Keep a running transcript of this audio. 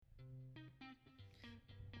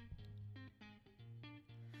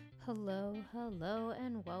Hello,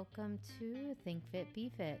 and welcome to Think Fit,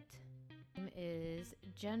 Be Fit. My name is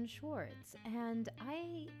Jen Schwartz, and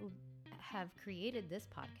I have created this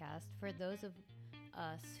podcast for those of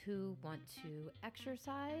us who want to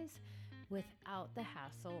exercise without the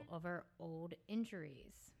hassle of our old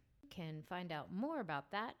injuries. You can find out more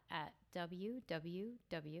about that at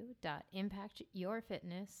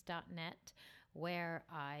www.impactyourfitness.net, where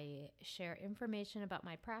I share information about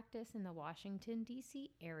my practice in the Washington, D.C.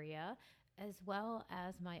 area, as well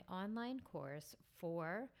as my online course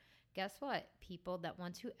for, guess what, people that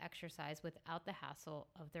want to exercise without the hassle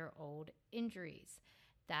of their old injuries.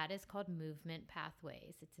 That is called Movement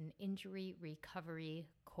Pathways. It's an injury recovery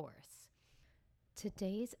course.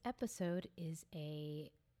 Today's episode is a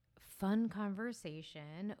fun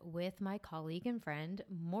conversation with my colleague and friend,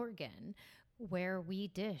 Morgan, where we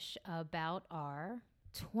dish about our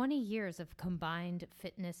 20 years of combined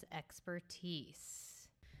fitness expertise.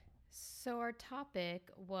 So our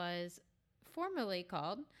topic was formerly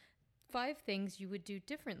called 5 Things You Would Do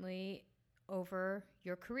Differently Over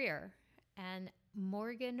Your Career. And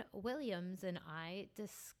Morgan Williams and I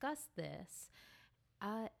discussed this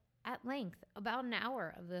at length. About an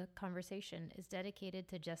hour of the conversation is dedicated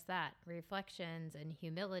to just that, reflections and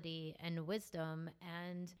humility and wisdom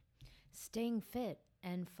and staying fit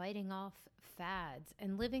and fighting off fads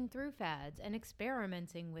and living through fads and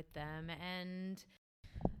experimenting with them and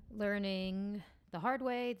learning the hard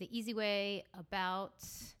way, the easy way about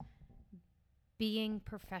being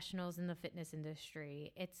professionals in the fitness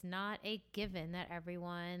industry. It's not a given that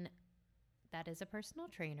everyone that is a personal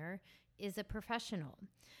trainer is a professional.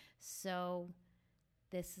 So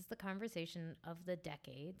this is the conversation of the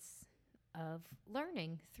decades of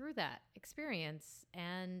learning through that experience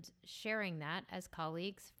and sharing that as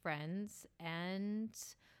colleagues, friends, and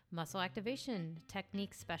muscle activation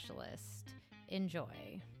technique specialist.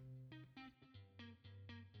 Enjoy.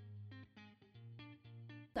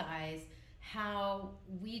 Guys, how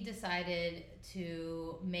we decided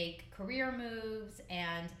to make career moves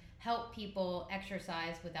and help people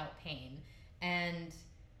exercise without pain. And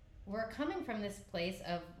we're coming from this place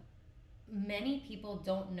of many people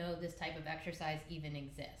don't know this type of exercise even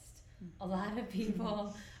exists. A lot of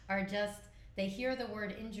people are just, they hear the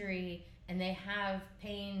word injury and they have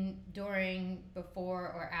pain during,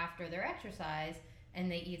 before, or after their exercise, and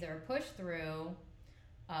they either push through,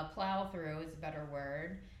 plow through is a better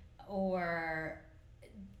word, or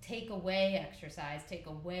take away exercise, take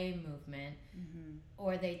away movement,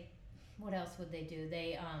 or what else would they do?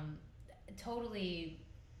 They totally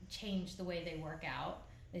change the way they work out.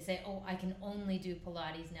 They say, oh, I can only do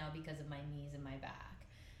Pilates now because of my knees and my back.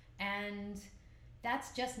 And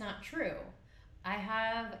that's just not true. I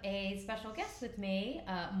have a special guest with me,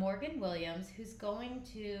 Morgan Williams, who's going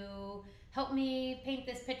to help me paint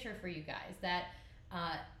this picture for you guys, that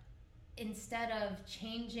instead of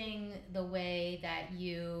changing the way that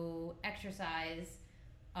you exercise,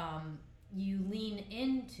 you lean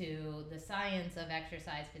into the science of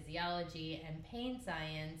exercise physiology and pain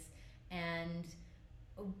science, and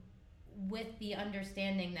with the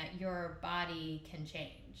understanding that your body can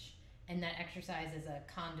change and that exercise is a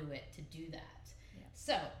conduit to do that. Yeah.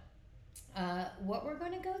 So what we're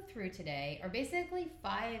going to go through today are basically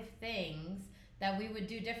 5 things that we would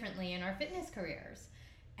do differently in our fitness careers.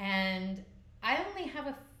 And I only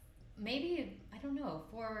have maybe, I don't know,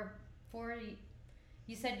 for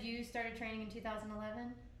you said you started training in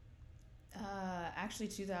 2011? Actually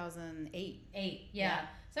 2008. Yeah.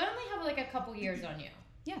 So I only have like a couple years on you.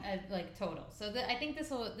 Yeah. Like total. So I think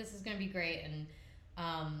this is going to be great. And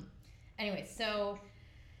anyway, so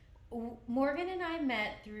Morgan and I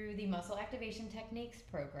met through the Muscle Activation Techniques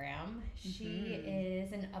program. She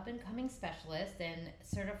is an up-and-coming specialist and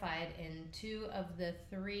certified in 2 of the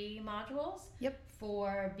 3 modules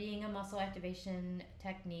for being a Muscle Activation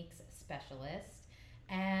Techniques specialist.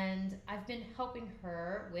 And I've been helping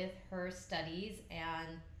her with her studies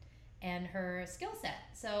and her skill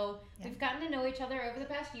set. So we've gotten to know each other over the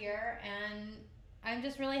past year, and I'm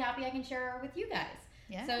just really happy I can share her with you guys.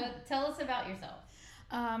 Yeah. So tell us about yourself.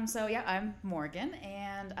 I'm Morgan,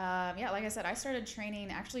 and like I said, I started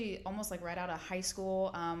training actually almost like right out of high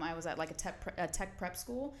school. I was at like a tech prep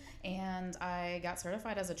school, and I got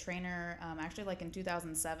certified as a trainer. Actually, like in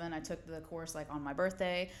 2007, I took the course like on my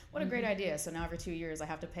birthday. What a great idea! So now every 2 years, I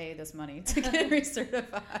have to pay this money to get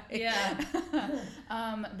recertified.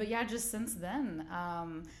 But yeah, just since then,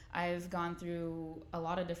 I've gone through a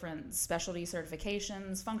lot of different specialty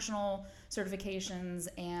certifications, functional certifications,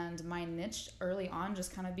 and my niche early on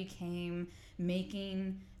just kind of became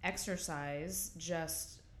making exercise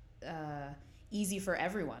just easy for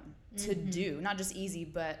everyone to do. Not just easy,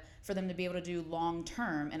 but for them to be able to do long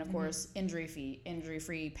term, and of course injury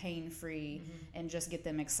free, pain free, and just get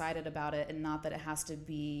them excited about it, and not that it has to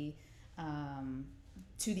be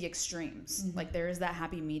to the extremes. Like there is that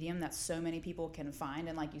happy medium that so many people can find,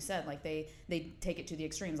 and like you said, like they take it to the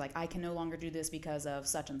extremes, like I can no longer do this because of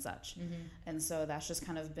such and such. And so that's just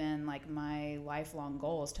kind of been like my lifelong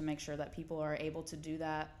goal, is to make sure that people are able to do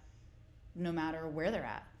that no matter where they're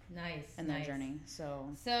at in their journey.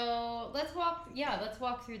 So let's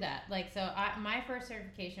walk through that. Like, so my first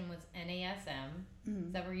certification was NASM.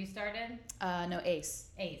 Is that where you started? No, ACE.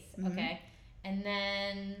 Okay. And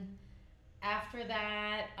then after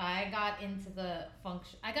that, I got a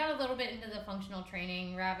little bit into the functional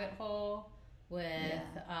training rabbit hole with,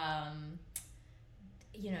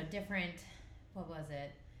 different, what was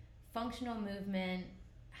it? Functional movement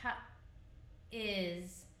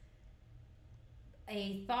is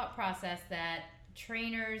a thought process that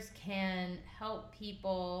trainers can help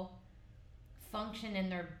people function in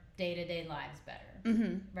their day-to-day lives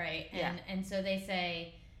better, right? And so they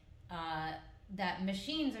say that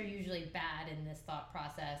machines are usually bad in this thought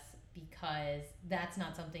process because that's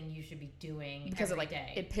not something you should be doing because every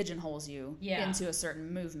day. It pigeonholes you into a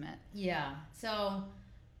certain movement. Yeah. So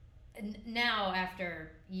now,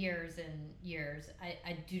 after years and years,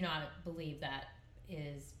 I do not believe that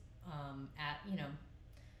is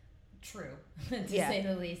true, to say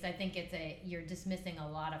the least. I think you're dismissing a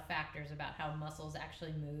lot of factors about how muscles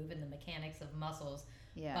actually move and the mechanics of muscles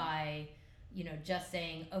by just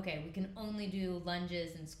saying, okay, we can only do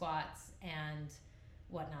lunges and squats and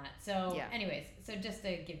whatnot. So anyways, so just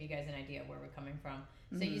to give you guys an idea of where we're coming from.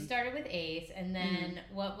 So you started with ACE, and then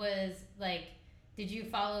what was, like, did you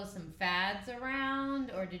follow some fads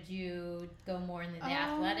around, or did you go more into the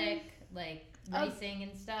athletic, like racing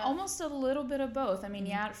and stuff? Almost a little bit of both. I mean,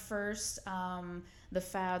 at first, the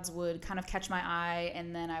fads would kind of catch my eye,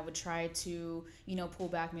 and then I would try to, pull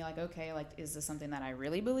back and be like, okay, like, is this something that I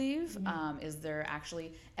really believe? Is there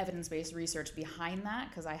actually evidence-based research behind that?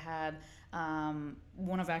 Because I had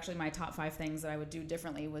one of actually my top 5 things that I would do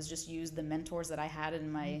differently was just use the mentors that I had in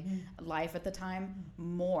my life at the time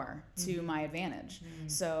more to my advantage.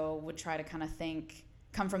 So would try to kind of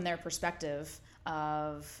come from their perspective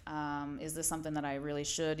of is this something that I really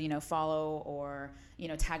should follow, or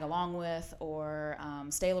tag along with, or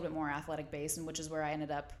stay a little bit more athletic based, and which is where I ended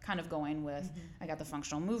up kind of going with. I got the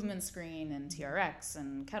functional movement screen and TRX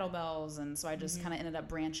and kettlebells, and so I just kind of ended up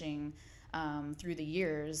branching through the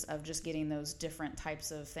years of just getting those different types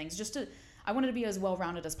of things. I wanted to be as well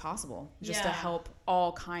rounded as possible, just to help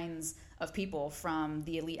all kinds of people, from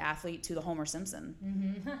the elite athlete to the Homer Simpson.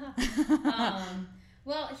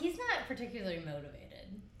 Well, he's not particularly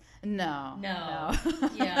motivated. No.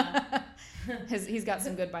 Yeah. He's got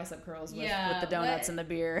some good bicep curls with the donuts and the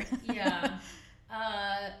beer.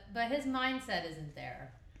 But his mindset isn't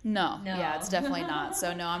there. No. Yeah, it's definitely not.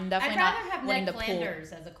 So no, I'm definitely not wanting to pull. I'd rather have Ned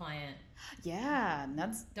Flanders as a client. Yeah,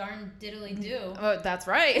 that's darn diddly do. Oh, that's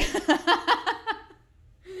right.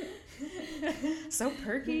 So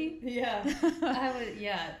perky. Yeah.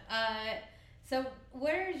 So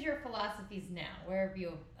where's your philosophies now? Where have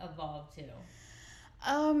you evolved to?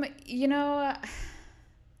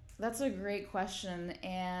 That's a great question,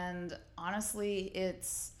 and honestly,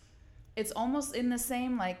 it's almost in the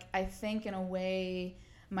same, like, I think in a way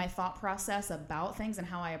my thought process about things and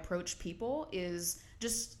how I approach people is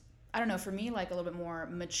just, I don't know, for me, like, a little bit more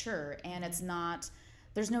mature, and it's not,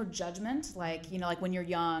 there's no judgment, like, like when you're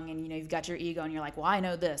young and, you've got your ego and you're like, well, I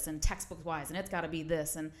know this, and textbook wise, and it's got to be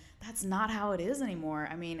this, and that's not how it is anymore.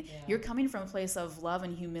 I mean, you're coming from a place of love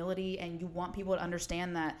and humility, and you want people to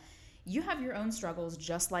understand that you have your own struggles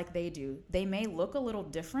just like they do. They may look a little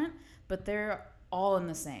different, but they're all in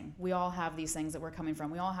the same. We all have these things that we're coming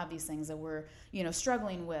from. We all have these things that we're,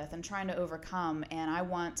 struggling with and trying to overcome. And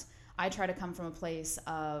I try to come from a place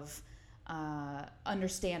of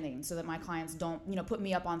understanding, so that my clients don't, put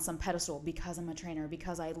me up on some pedestal because I'm a trainer,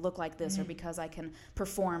 because I look like this, or because I can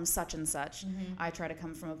perform such and such. I try to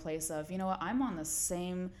come from a place of, I'm on the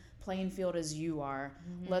same playing field as you are.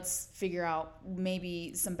 Let's figure out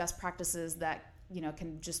maybe some best practices that,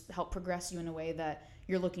 can just help progress you in a way that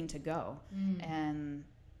you're looking to go. And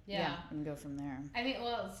and go from there. I mean,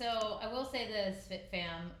 well, so I will say this, Fit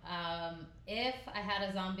Fam. If I had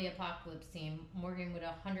a zombie apocalypse team, Morgan would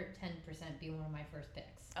 110% be one of my first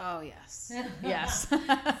picks. Oh, yes. Yes. So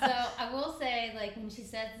I will say, like, when she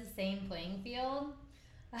says the same playing field,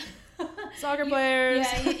 soccer players.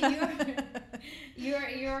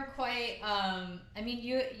 You're quite. I mean,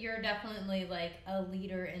 you're definitely like a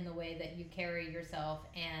leader in the way that you carry yourself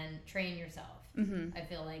and train yourself. I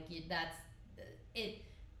feel like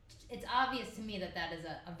it's obvious to me that is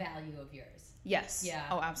a value of yours. Yes. Yeah.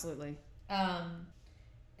 Oh, absolutely.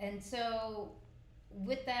 And so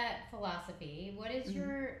with that philosophy, what's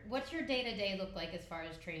your day-to-day look like as far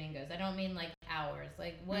as training goes? I don't mean like hours,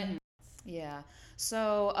 like what? Yeah.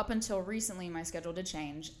 So up until recently, my schedule did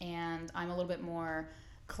change, and I'm a little bit more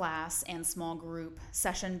class and small group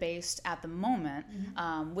session based at the moment,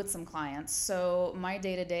 with some clients. So my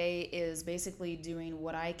day to day is basically doing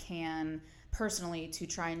what I can personally to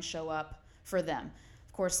try and show up for them.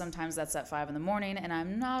 Of course, sometimes that's at 5 a.m, and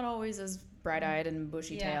I'm not always as bright-eyed and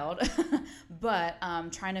bushy-tailed, but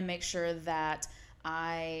trying to make sure that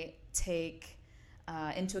I take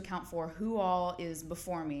into account for who all is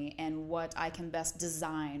before me and what I can best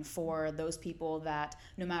design for those people, that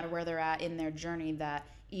no matter where they're at in their journey, that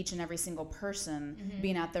each and every single person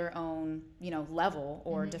being at their own, level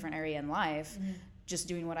or different area in life, just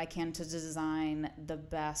doing what I can to design the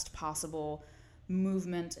best possible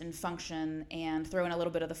movement and function, and throw in a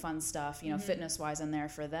little bit of the fun stuff, fitness wise in there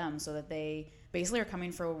for them, so that they basically are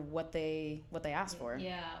coming for what they asked for.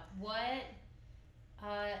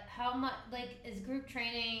 How much, like, is group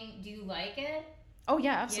training, do you like it? Oh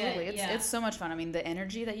yeah, absolutely. It's so much fun. I mean, the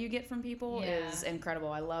energy that you get from people is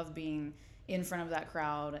incredible. I love being in front of that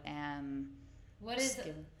crowd. And what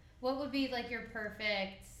would be like your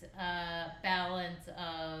perfect balance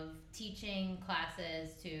of teaching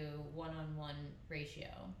classes to one-on-one ratio?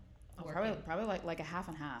 Probably like a half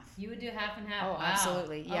and half. You would do half and half? Oh, wow.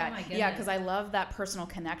 Absolutely. Yeah. Oh my goodness. Yeah, because I love that personal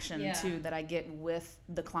connection too that I get with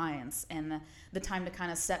the clients, and the time to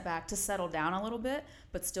kind of step back, to settle down a little bit,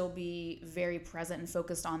 but still be very present and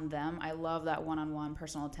focused on them. I love that one-on-one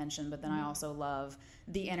personal attention, but then I also love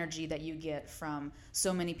the energy that you get from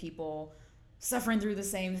so many people suffering through the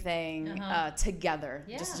same thing together.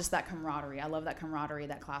 Just that camaraderie. I love that camaraderie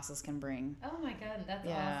that classes can bring. Oh my God, that's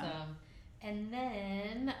awesome. And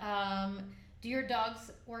then, do your dogs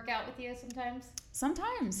work out with you sometimes?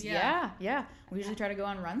 Sometimes, yeah. We usually try to go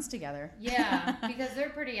on runs together. Yeah, because they're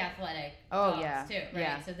pretty athletic dogs too, right?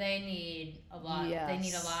 Yeah. So they need a lot. Yes. They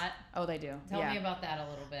need a lot. Oh, they do. Tell me about that a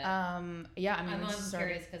little bit. I'm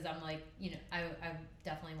curious because I'm like, I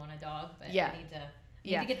definitely want a dog, but I need to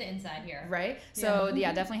get the inside here. Right? So,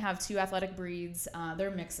 definitely have 2 athletic breeds. They're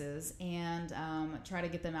mixes, and try to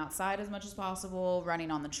get them outside as much as possible, running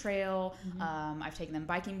on the trail. I've taken them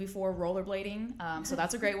biking before, rollerblading. So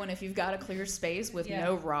that's a great one if you've got a clear space with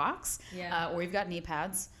no rocks, or you've got knee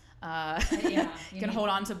pads. You can hold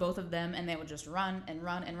on to both of them, and they will just run and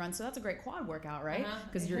run and run. So that's a great quad workout, right?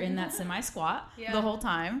 Because you're in that semi-squat the whole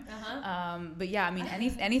time. But I mean,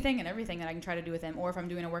 anything and everything that I can try to do with them. Or if I'm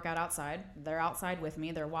doing a workout outside, they're outside with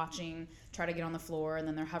me. They're watching, try to get on the floor, and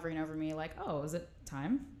then they're hovering over me like, oh, is it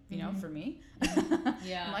time, for me?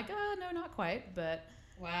 I'm like, oh, no, not quite, but...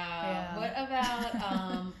 Wow. Yeah. What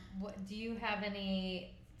about, do you have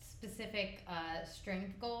any specific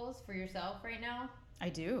strength goals for yourself right now? I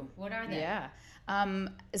do. What are they? Yeah.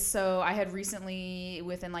 So I had recently,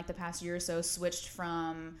 within like the past year or so, switched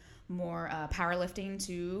from more powerlifting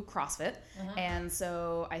to CrossFit. And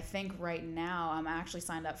so I think right now I'm actually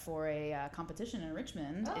signed up for a competition in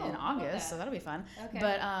Richmond in August. So that'll be fun. Okay.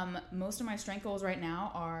 But most of my strength goals right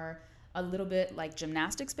now are a little bit like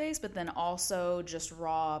gymnastics based, but then also just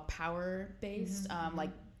raw power based, like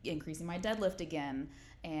increasing my deadlift again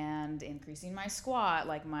and increasing my squat,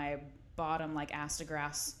 like my bottom like ass to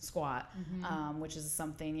grass squat, which is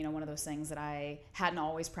something, one of those things that I hadn't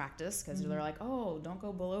always practiced, because they're like, oh, don't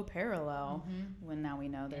go below parallel, when now we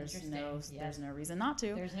know there's no reason not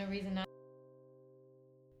to. There's no reason not.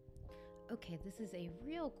 Okay, this is a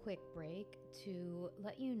real quick break to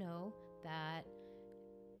let you know that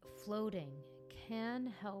floating can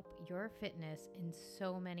help your fitness in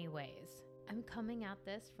so many ways. I'm coming at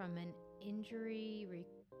this from an injury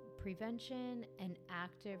prevention and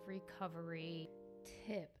active recovery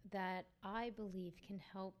tip that I believe can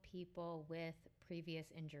help people with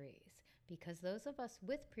previous injuries, because those of us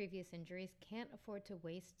with previous injuries can't afford to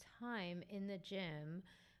waste time in the gym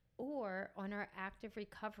or on our active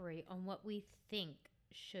recovery on what we think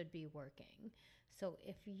should be working. So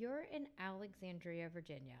if you're in Alexandria,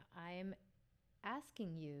 Virginia, I'm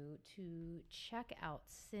asking you to check out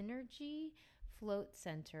Synergy Float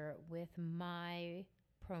Center with my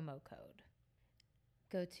promo code.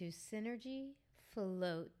 Go to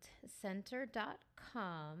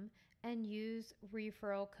synergyfloatcenter.com and use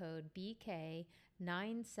referral code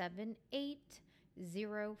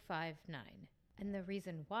BK978059. And the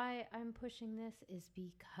reason why I'm pushing this is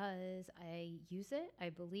because I use it, I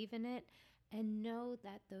believe in it, and know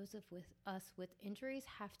that those of us with injuries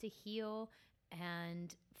have to heal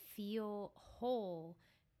and feel whole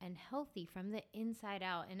and healthy from the inside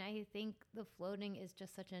out. And I think the floating is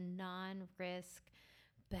just such a non-risk,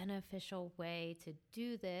 beneficial way to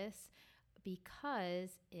do this because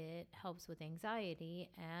it helps with anxiety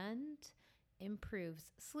and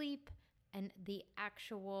improves sleep and the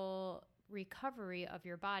actual recovery of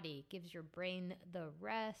your body, gives your brain the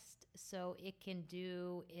rest so it can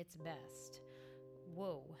do its best.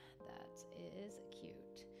 Whoa, that is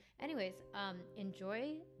cute. Anyways,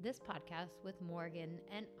 enjoy this podcast with Morgan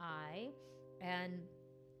and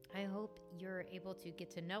I hope you're able to get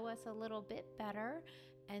to know us a little bit better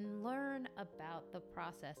and learn about the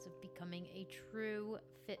process of becoming a true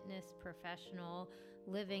fitness professional,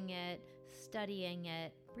 living it, studying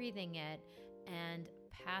it, breathing it, and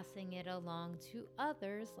passing it along to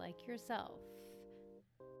others like yourself.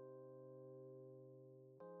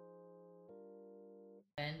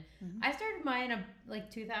 I started mine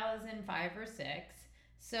like 2005 or 6.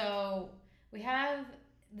 So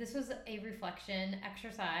this was a reflection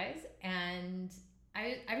exercise, and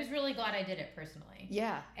I was really glad I did it personally.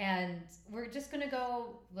 Yeah. And we're just going to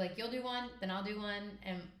go, like, you'll do one, then I'll do one,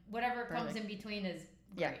 and whatever comes in between is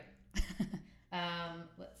great. Yeah.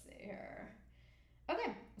 Let's see here.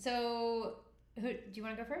 Okay. So do you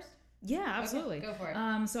want to go first? Yeah, absolutely. Okay, go for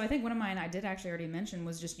it. So I think one of mine I did actually already mention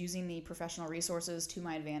was just using the professional resources to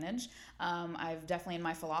my advantage. I've definitely, in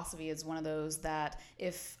my philosophy, is one of those that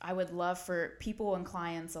if I would love for people and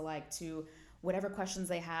clients alike to, whatever questions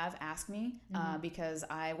they have, ask me, because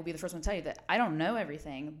I will be the first one to tell you that I don't know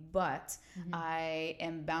everything, but I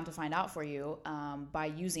am bound to find out for you by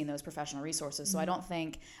using those professional resources. So I don't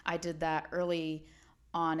think I did that early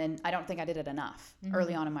on, and I don't think I did it enough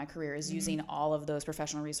early on in my career, is using all of those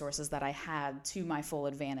professional resources that I had to my full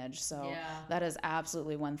advantage. So that is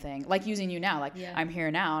absolutely one thing. Like using you now, like I'm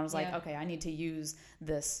here now, and I was like, okay, I need to use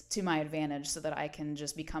this to my advantage so that I can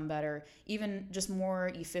just become better, even just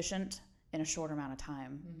more efficient in a shorter amount of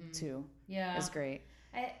time too. Yeah. Is great.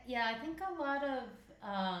 I think a lot of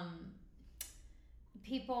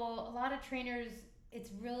people, a lot of trainers, it's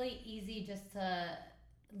really easy just to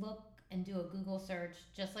look and do a Google search,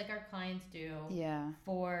 just like our clients do,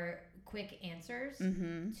 for quick answers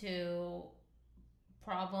to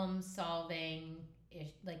problem solving,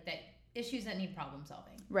 like that issues that need problem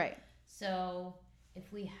solving. Right. So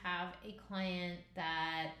if we have a client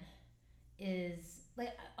that is like,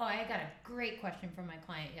 I got a great question from my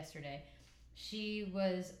client yesterday. She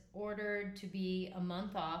was ordered to be a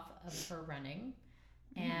month off of her running,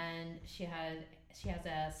 and she has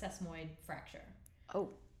a sesamoid fracture. Oh.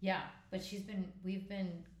 Yeah, but we've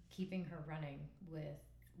been keeping her running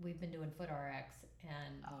we've been doing FootRx,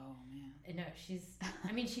 and oh man, no,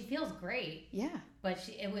 she feels great. Yeah, but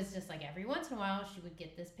it was just like every once in a while she would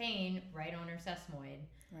get this pain right on her sesamoid.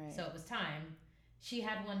 Right. So it was time. She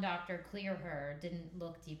had one doctor clear her, didn't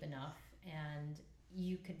look deep enough, and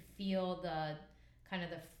you could feel the kind of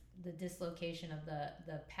the dislocation of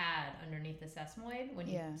the pad underneath the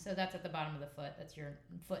sesamoid so that's at the bottom of the foot. That's your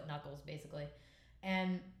foot knuckles basically.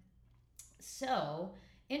 And so,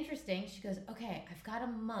 interesting, she goes, okay, I've got a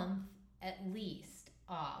month at least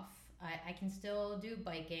off. I can still do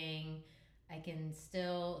biking.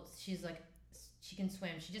 She's like, she can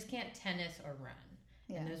swim. She just can't tennis or run.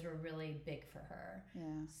 Yeah. And those were really big for her.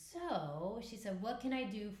 Yeah. So, she said, what can I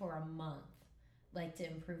do for a month, like, to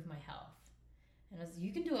improve my health? And I was,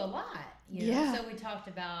 you can do a lot. You know? So, we talked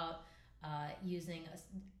about using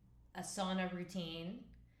a sauna routine.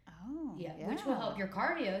 Oh, yeah, which will help your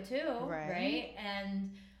cardio too, right?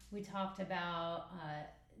 And we talked about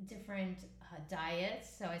different diets.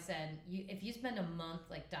 So I said, if you spend a month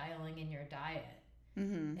like dialing in your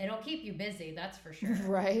diet, it'll keep you busy, that's for sure.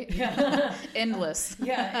 Right? Yeah. Endless.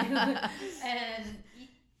 Yeah. And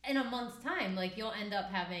in a month's time, like you'll end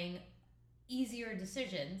up having easier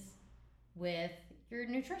decisions with your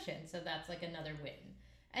nutrition. So that's like another win.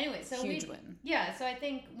 Anyway, so huge win. Yeah, so I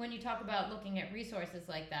think when you talk about looking at resources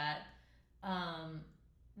like that,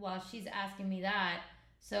 while she's asking me that,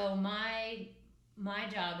 so my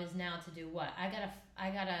job is now to do what? I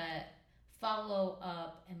gotta follow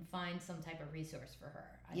up and find some type of resource for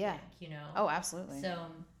her. I think, you know. Oh, absolutely. So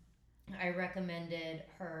I recommended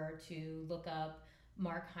her to look up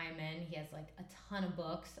Mark Hyman. He has like a ton of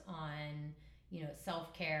books on,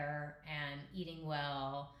 self-care and eating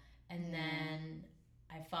well, and then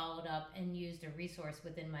I followed up and used a resource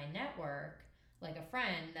within my network, like a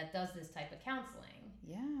friend that does this type of counseling.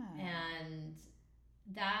 Yeah. And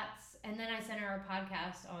then I sent her a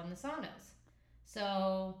podcast on the saunas.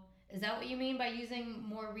 So Is that what you mean by using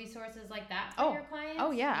more resources like that for your clients?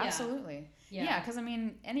 Oh, yeah, absolutely. Yeah, because I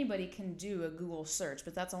mean, anybody can do a Google search,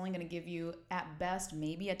 but that's only going to give you, at best,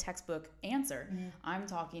 maybe a textbook answer. I'm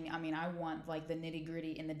talking, I mean, I want like the nitty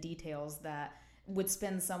gritty and the details that would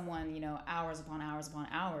spend someone, hours upon hours upon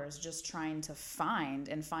hours just trying to find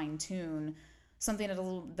and fine tune something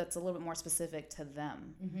that's a little bit more specific to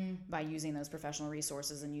them by using those professional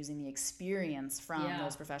resources and using the experience from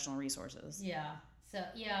those professional resources. Yeah. So,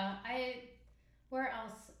 where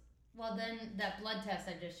else? Well, then that blood test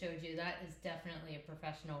I just showed you, that is definitely a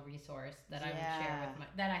professional resource that I would share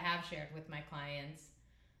that I have shared with my clients.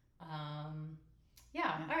 All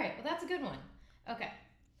right. Well, that's a good one. Okay.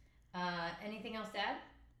 Anything else to add?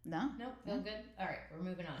 No. Nope. Feel good? All right. We're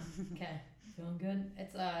moving on. Okay. Feeling good?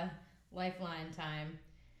 It's lifeline time.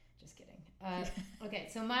 Just kidding. Okay.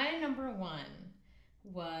 So my number one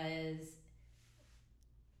was,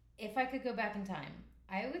 if I could go back in time,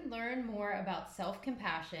 I would learn more about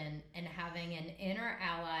self-compassion and having an inner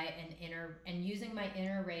ally and using my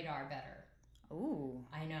inner radar better. Ooh.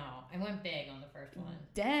 I know. I went big on the first one.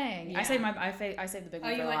 Dang. Yeah. I saved the big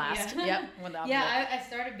one for the last. Yeah. Yep. I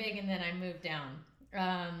started big and then I moved down.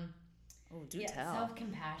 Tell.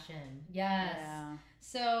 Self-compassion. Yes. Yeah.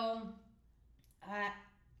 So,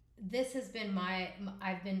 this has been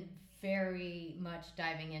I've been very much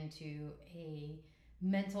diving into a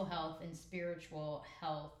mental health and spiritual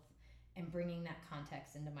health and bringing that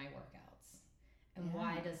context into my workouts. And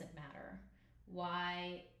why does it matter?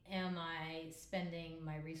 Why am I spending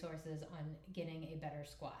my resources on getting a better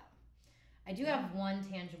squat? I do have one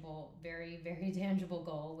tangible, very, very tangible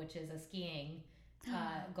goal, which is a skiing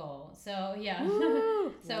goal. So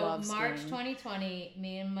so Love March skiing. 2020,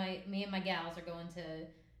 me and my gals are going to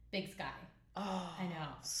Big Sky. Oh, I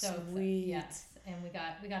know. So sweet. Yes. And we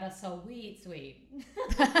got a sweet ski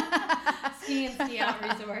out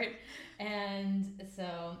resort. And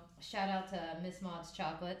so shout out to Miss Maud's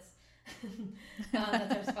Chocolates.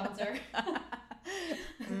 That's our sponsor.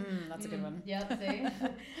 That's a good one. Yep, see?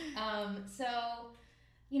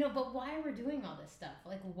 But why we're doing all this stuff?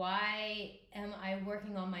 Like, why am I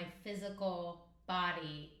working on my physical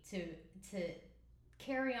body to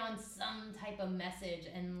carry on some type of message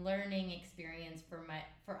and learning experience for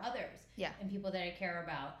others and people that I care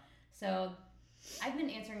about? So I've been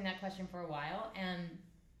answering that question for a while, and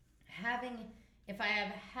if I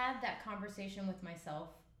have had that conversation with myself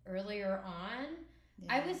earlier on,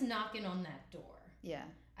 I was knocking on that door. Yeah.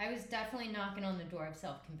 I was definitely knocking on the door of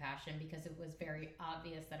self-compassion because it was very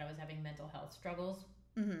obvious that I was having mental health struggles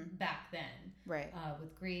back then. Right.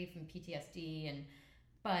 With grief and PTSD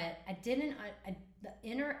but I didn't. The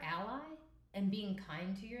inner ally and being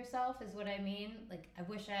kind to yourself is what I mean. Like, I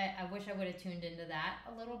wish I would have tuned into that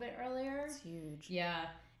a little bit earlier. It's huge.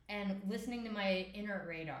 Yeah, and listening to my inner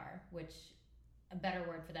radar, which a better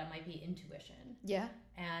word for that might be intuition. Yeah.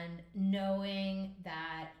 And knowing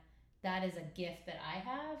that is a gift that I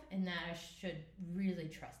have, and that I should really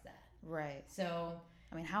trust that. Right. So,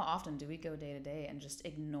 I mean, how often do we go day to day and just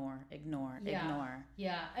ignore?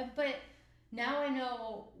 Yeah, but now I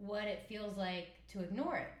know what it feels like to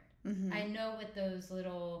ignore it. Mm-hmm. I know what those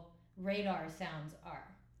little radar sounds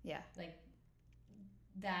are. Yeah. Like,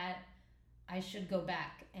 that I should go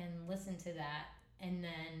back and listen to that and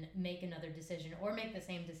then make another decision, or make the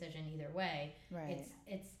same decision either way. Right.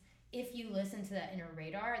 It's if you listen to that inner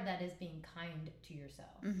radar, that is being kind to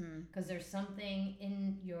yourself. Because there's something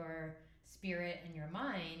in your spirit and your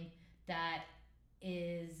mind that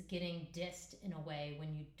is getting dissed in a way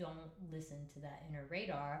when you don't listen to that inner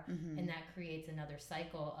radar, and that creates another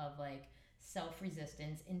cycle of like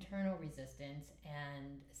self-resistance, internal resistance,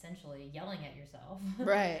 and essentially yelling at yourself.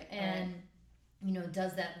 Right. And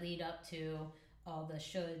does that lead up to all the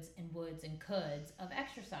shoulds and woulds and coulds of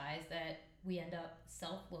exercise that we end up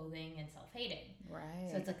self-loathing and self-hating. Right.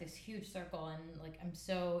 So it's like this huge circle, and like I'm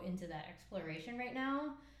so into that exploration right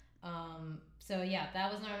now. So yeah,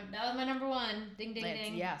 that was my number one. Ding ding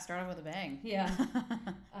ding. Yeah, start off with a bang. Yeah.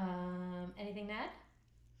 Anything to add?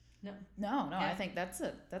 No. Okay. I think that's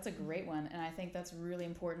a great one, and I think that's really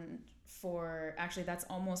important for, actually that's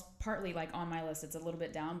almost partly like on my list. It's a little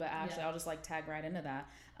bit down, but actually I'll just like tag right into that.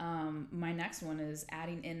 My next one is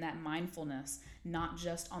adding in that mindfulness, not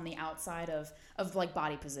just on the outside of like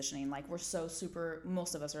body positioning. Like,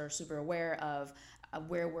 most of us are super aware of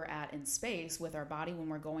where we're at in space with our body when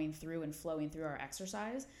we're going through and flowing through our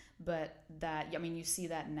exercise, but you see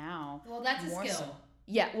that now. Well, that's a skill. So.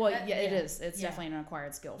 Yeah, well, it is. It's definitely an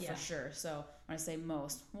acquired skill for sure. So when I say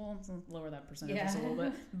most, well, lower that percentage just a little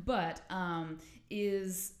bit. But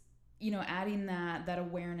is adding that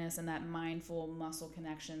awareness and that mindful muscle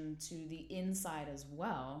connection to the inside as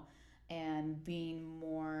well. and being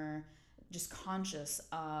more just conscious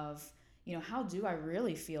of, how do I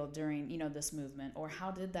really feel during, this movement, or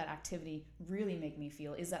how did that activity really make me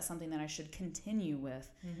feel? Is that something that I should continue with?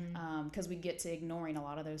 Because we get to ignoring a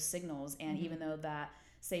lot of those signals. And even though that,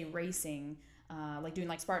 say, racing, like doing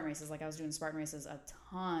like Spartan races, like I was doing Spartan races a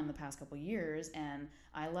ton the past couple years, and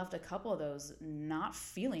I left a couple of those not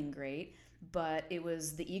feeling great, but it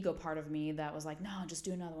was the ego part of me that was like, no, just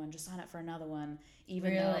do another one, just sign up for another one.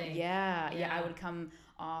 Even though, I would come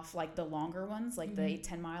off like the longer ones, like the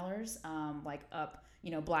 10 milers, like up,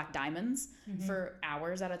 black diamonds for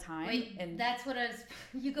hours at a time. Wait, and that's what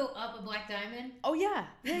you go up a black diamond? Oh yeah.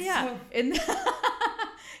 So... in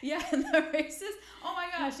the races. Oh my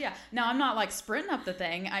gosh, yeah. Now I'm not like sprinting up the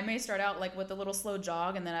thing. I may start out like with a little slow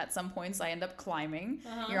jog, and then at some points I end up climbing.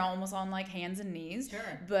 You're almost on like hands and knees. Sure.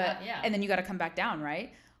 But and then you got to come back down,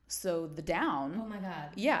 right? So the down. Oh my God.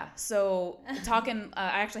 Yeah. So talking,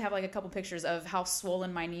 I actually have like a couple pictures of how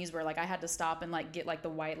swollen my knees were. Like I had to stop and like get like the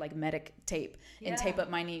white like medic tape and tape up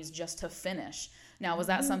my knees just to finish. Now, was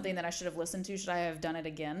that something that I should have listened to? Should I have done it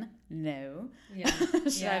again? No. Yeah.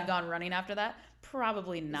 Should I have gone running after that?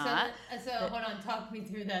 Probably not. So hold on, talk me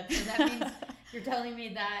through that. So that means you're telling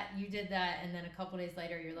me that you did that, and then a couple days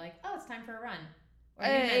later you're like, oh, it's time for a run. Or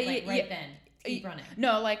you meant like right then. Keep running.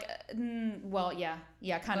 No, like,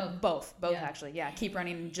 kind of both actually. Yeah, keep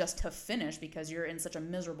running just to finish because you're in such a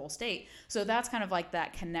miserable state. So that's kind of like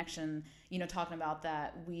that connection, talking about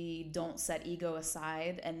that we don't set ego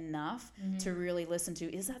aside enough to really listen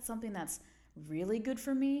to, is that something that's really good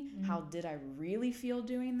for me? How did I really feel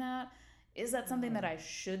doing that? Is that something that I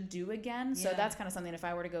should do again? So that's kind of something, if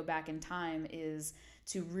I were to go back in time, is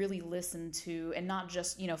to really listen to and not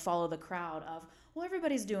just, follow the crowd of, well,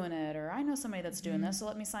 everybody's doing it, or I know somebody that's doing this, so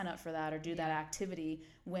let me sign up for that or do that activity,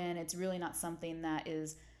 when it's really not something that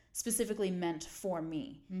is specifically meant for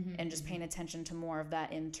me, and just paying attention to more of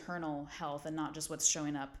that internal health and not just what's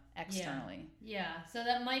showing up externally. Yeah. So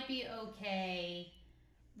that might be okay.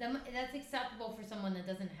 That's acceptable for someone that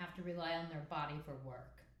doesn't have to rely on their body for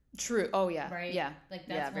work. True. Oh, yeah. Right? Yeah. Like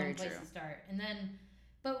that's very one place true. to start. And then,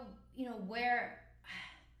 but, where,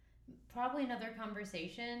 probably another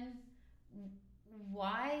conversation,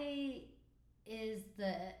 why is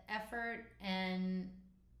the effort and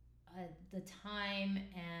the time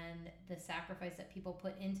and the sacrifice that people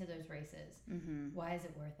put into those races, why is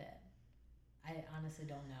it worth it? I honestly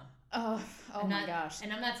don't know. Oh my gosh.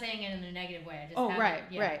 And I'm not saying it in a negative way. I just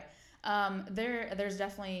right. There's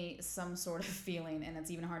definitely some sort of feeling, and it's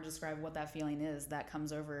even hard to describe what that feeling is, that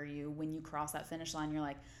comes over you when you cross that finish line. You're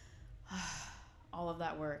like, all of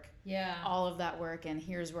that work. Yeah. All of that work, and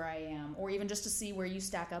here's where I am. Or even just to see where you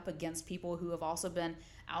stack up against people who have also been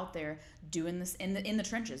out there doing this in the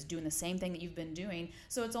trenches, doing the same thing that you've been doing.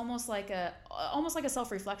 So it's almost like a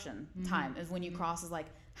self-reflection time is when you cross, is like,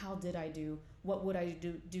 how did I do? What would I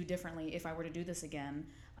do differently if I were to do this again?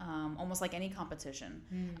 Almost like any competition.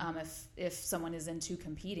 If someone is into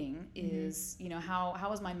competing, is,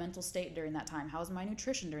 how is my mental state during that time? How is my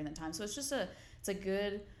nutrition during that time? So it's a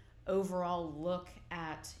good overall look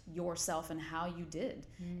at yourself and how you did,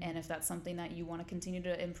 and if that's something that you want to continue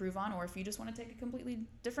to improve on, or if you just want to take a completely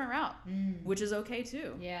different route, which is okay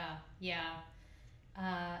too. Okay,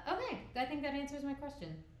 I think that answers my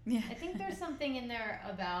question. I think there's something in there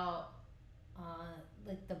about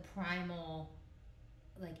like the primal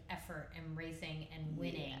like effort and racing and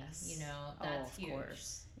winning. That's huge.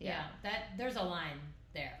 Course. That there's a line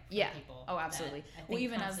there for people. Oh, absolutely. I think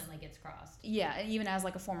even constantly gets crossed. Yeah, and even as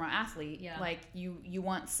like a former athlete, like you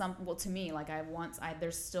want some. Well, to me, like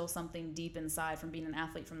there's still something deep inside from being an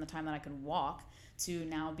athlete from the time that I could walk to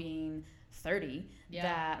now being 30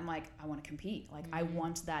 that I'm like, I want to compete. Like I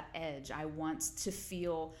want that edge. I want to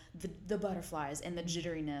feel the butterflies and the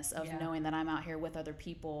jitteriness of knowing that I'm out here with other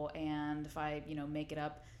people, and if I make it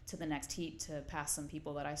up to the next heat to pass some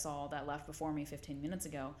people that I saw that left before me 15 minutes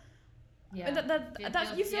ago.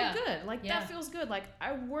 That you feel good. Like that feels good. Like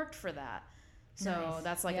I worked for that. So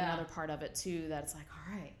that's like another part of it too. That it's like,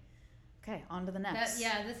 all right, okay, on to the next.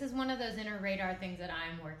 This is one of those inner radar things that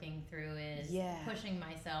I'm working through, is pushing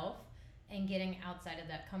myself and getting outside of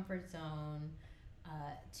that comfort zone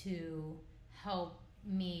to help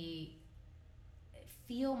me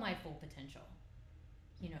feel my full potential.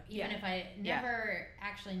 Even if I never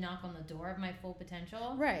actually knock on the door of my full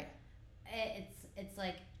potential, right? It's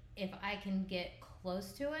like, if I can get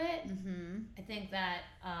close to it, I think that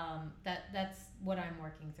that's what I'm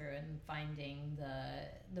working through, and finding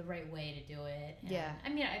the right way to do it. And I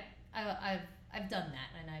mean, I've done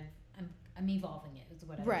that, and I'm evolving it, is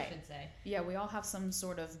what I should say. Yeah, we all have some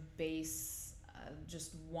sort of base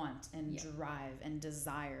just want and drive and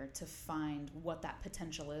desire to find what that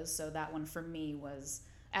potential is. So that one for me was,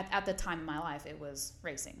 at the time in my life, it was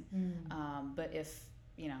racing. But if,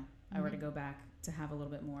 I were to go back to have a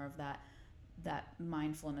little bit more of that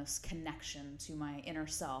mindfulness connection to my inner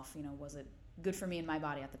self, was it good for me and my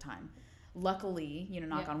body at the time? Luckily,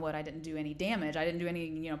 knock on wood, I didn't do any damage. I didn't do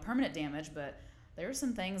any, permanent damage, but there were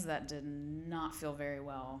some things that did not feel very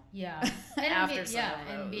well. Yeah.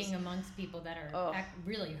 And being amongst people that are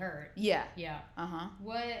really hurt. Yeah. Yeah. Uh-huh.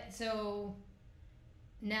 So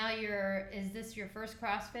now is this your first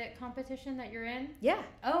CrossFit competition that you're in? Yeah.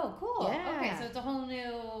 Oh, cool. Yeah. Okay, so it's a whole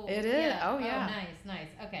new... It is. Yeah. Oh, yeah. Oh, nice.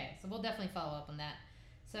 Okay, so we'll definitely follow up on that.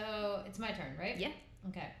 So it's my turn, right? Yeah.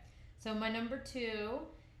 Okay. So my number 2,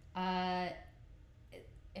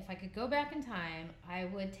 if I could go back in time, I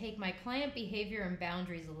would take my client behavior and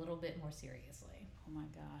boundaries a little bit more seriously. Oh my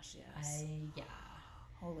gosh, yes.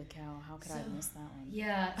 Holy cow, how could I have missed that one?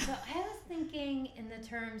 Yeah, so I was thinking in the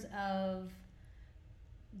terms of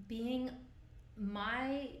being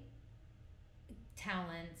my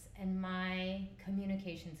talents and my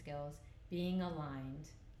communication skills being aligned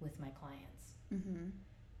with my clients. Mm-hmm.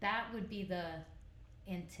 That would be the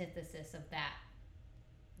antithesis of that,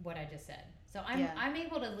 what I just said. So I'm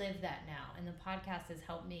able to live that now, and the podcast has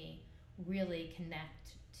helped me really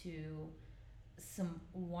connect to some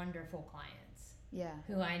wonderful clients. Yeah.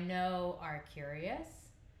 Who I know are curious.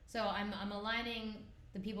 So I'm aligning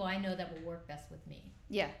the people I know that will work best with me.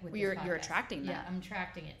 Yeah. You're attracting that. Yeah, I'm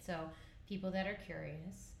attracting it. So people that are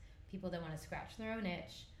curious, people that want to scratch their own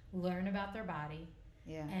itch, learn about their body,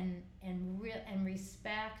 and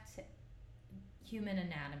respect human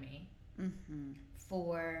anatomy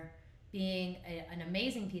for being an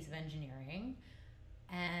amazing piece of engineering,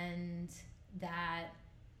 and that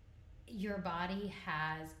your body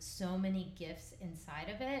has so many gifts inside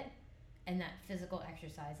of it, and that physical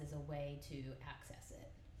exercise is a way to access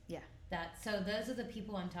it. Yeah. So those are the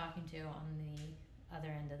people I'm talking to on the other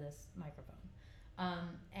end of this microphone.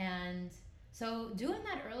 And so doing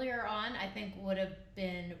that earlier on, I think would have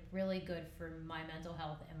been really good for my mental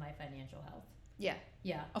health and my financial health. Yeah.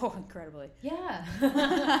 Yeah. Oh, incredibly. Yeah.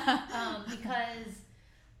 Because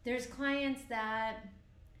there's clients that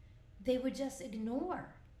they would just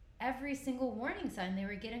ignore every single warning sign they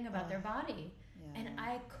were getting about their body. Yeah. And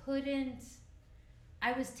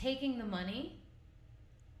I was taking the money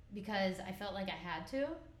because I felt like I had to.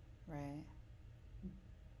 Right.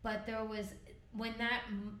 But there was, when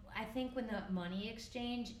the money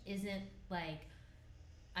exchange isn't like,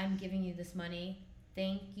 I'm giving you this money,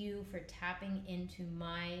 thank you for tapping into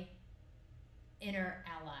my inner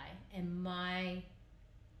ally and my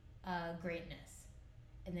greatness,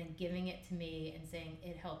 and then giving it to me and saying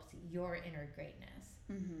it helps your inner greatness.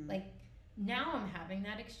 Mm-hmm. Like, now I'm having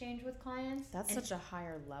that exchange with clients. That's such a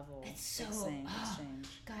higher level exchange.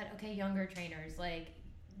 God, okay, younger trainers, like,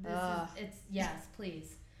 yes,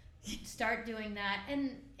 please start doing that.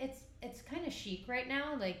 And it's kind of chic right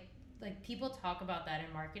now. Like people talk about that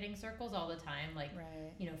in marketing circles all the time. Like,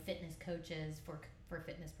 right. Fitness coaches for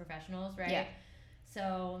fitness professionals, right? Yeah.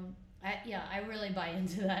 So I really buy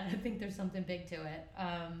into that. I think there's something big to it.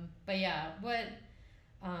 But yeah,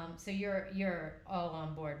 so you're all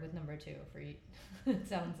on board with number 2 for you. It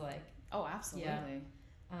sounds like. Oh, absolutely.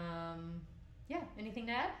 Yeah. Anything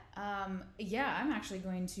to add? Yeah, I'm actually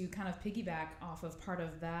going to kind of piggyback off of part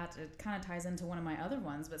of that. It kind of ties into one of my other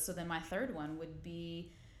ones, but so then my third one would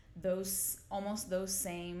be those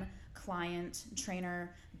same client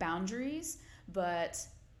trainer boundaries, but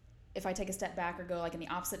if I take a step back or go like in the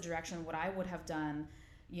opposite direction, what I would have done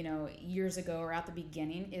years ago or at the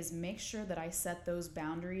beginning is make sure that I set those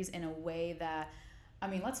boundaries in a way that, I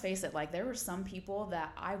mean, let's face it, like there were some people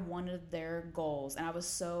that I wanted their goals and I was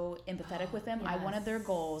so empathetic with them. Yes. I wanted their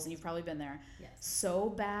goals, and you've probably been there. Yes. So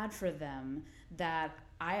bad for them that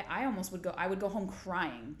I almost would go home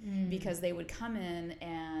crying because they would come in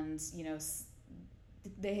and,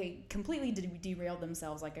 they completely derailed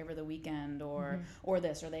themselves like over the weekend or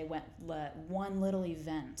this, or they let one little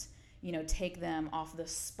event take them off the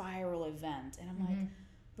spiral event. And I'm like,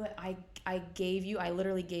 but I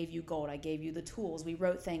literally gave you gold. I gave you the tools. We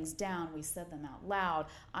wrote things down. We said them out loud.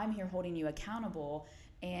 I'm here holding you accountable.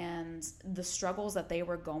 And the struggles that they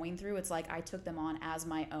were going through, it's like I took them on as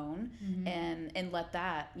my own and let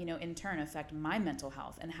that, in turn affect my mental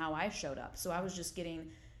health and how I showed up. So I was just getting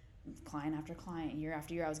client after client, year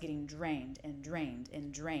after year, I was getting drained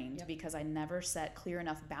because I never set clear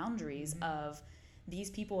enough boundaries of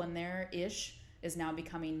these people in their ish is now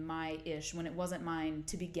becoming my ish when it wasn't mine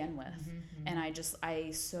to begin with. And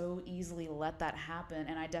I so easily let that happen.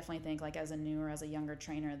 And I definitely think, like, as a newer, as a younger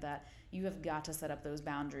trainer, that you have got to set up those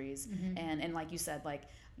boundaries. And like you said, like,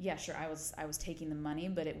 yeah, sure, I was taking the money,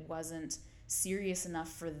 but it wasn't serious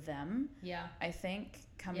enough for them. Yeah. I think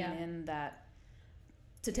coming in that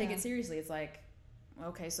to take it seriously, it's like,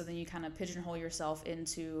 okay, so then you kind of pigeonhole yourself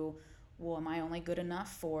into, well, am I only good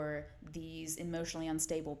enough for these emotionally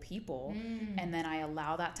unstable people? And then I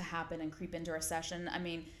allow that to happen and creep into our session. I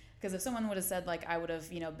mean, because if someone would have said, like, I would have,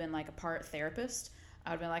 been like a part therapist,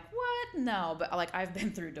 I would have been like, what? No. But like, I've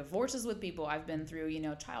been through divorces with people. I've been through,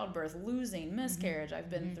 childbirth, losing, miscarriage. I've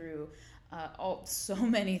been through so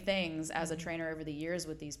many things as a trainer over the years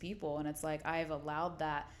with these people. And it's like, I've allowed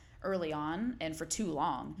that early on and for too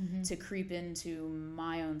long to creep into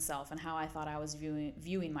my own self and how I thought I was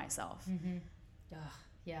viewing myself.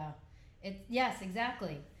 Yeah. Yes,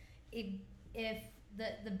 exactly. If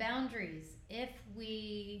the boundaries, if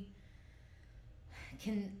we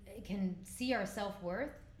can see our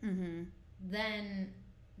self-worth, then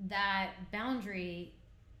that boundary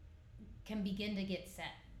can begin to get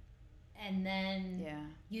set. And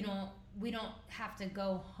then we don't have to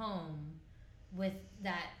go home with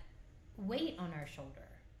that weight on our shoulder,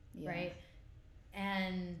 right?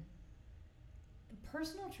 And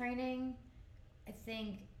personal training, I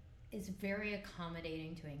think, is very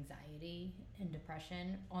accommodating to anxiety and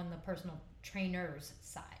depression on the personal trainer's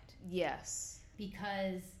side. Yes.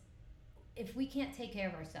 Because if we can't take care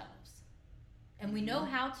of ourselves, and we know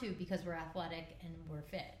how to because we're athletic and we're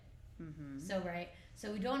fit,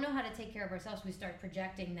 so we don't know how to take care of ourselves, we start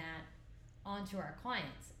projecting that onto our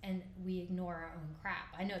clients and we ignore our own crap.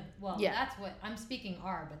 I know, that's what I'm speaking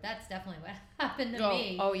but that's definitely what happened to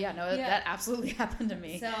me. That absolutely happened to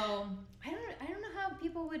me. So I don't know how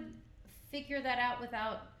people would figure that out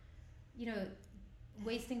without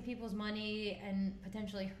wasting people's money and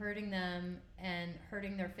potentially hurting them and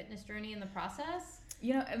hurting their fitness journey in the process.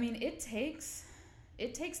 I mean, it takes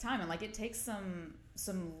time, and like, it takes some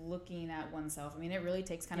looking at oneself. I mean, it really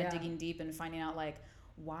takes kind of digging deep and finding out, like,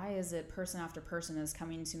 why is it person after person is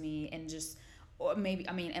coming to me and just, or maybe,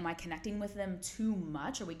 I mean, am I connecting with them too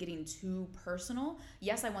much? Are we getting too personal?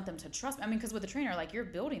 Yes, I want them to trust me. I mean, because with a trainer, like, you're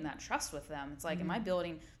building that trust with them. It's like, am I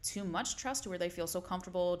building too much trust to where they feel so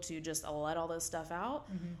comfortable to just let all this stuff out?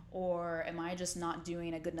 Or am I just not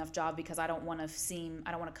doing a good enough job because I don't want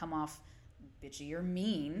to come off bitchy or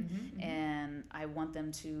mean, and I want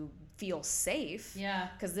them to feel safe. Yeah.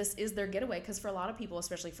 Because this is their getaway. Because for a lot of people,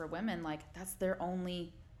 especially for women, like, that's their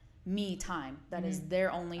only me time. That is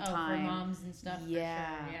their only time. For moms and stuff.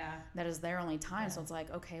 Yeah. For sure. Yeah. That is their only time. Yeah. So it's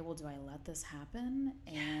like, okay, well, do I let this happen?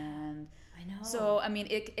 And I know. So, I mean,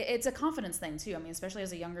 it's a confidence thing too. I mean, especially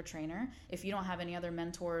as a younger trainer, if you don't have any other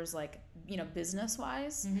mentors, like, business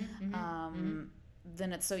wise,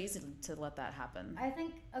 then it's so easy to let that happen. I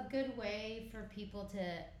think a good way for people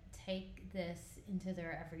to take this into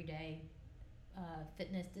their everyday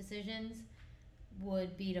fitness decisions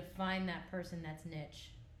would be to find that person that's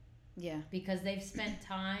niche. Yeah. Because they've spent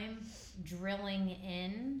time drilling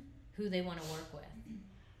in who they want to work with.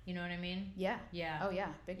 You know what I mean? Yeah. Yeah. Oh yeah,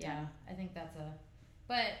 big time. Yeah, I think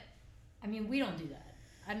but I mean, we don't do that.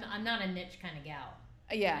 I'm not a niche kind of gal.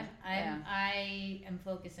 Yeah. I am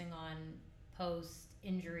focusing on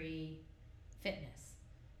post-injury fitness,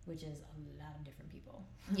 which is a lot of different people.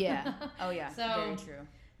 Yeah. Oh, yeah. So, very true.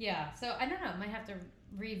 Yeah. So, I don't know. I might have to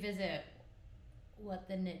revisit what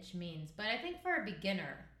the niche means. But I think for a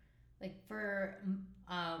beginner, like for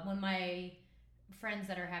when my friends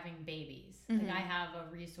that are having babies, like, I have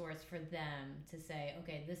a resource for them to say,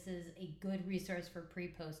 okay, this is a good resource for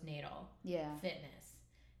pre-postnatal fitness.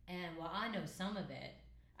 And while I know some of it,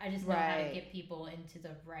 I just know how to get people into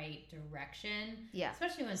the right direction. Yeah.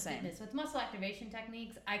 Especially when fitness. With muscle activation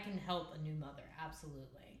techniques, I can help a new mother.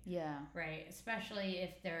 Absolutely. Yeah. Right. Especially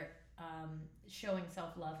if they're showing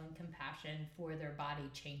self-love and compassion for their body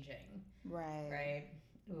changing. Right. Right.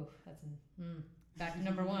 Ooh, that's back to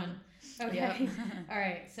number one. Okay. Yep. All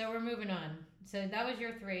right. So we're moving on. So that was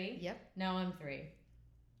your 3. Yep. Now I'm 3.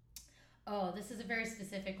 Oh, this is a very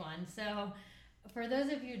specific one. So, for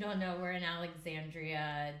those of you who don't know, we're in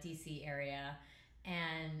Alexandria, DC area,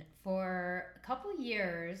 and for a couple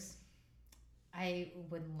years, I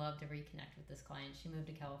would love to reconnect with this client. She moved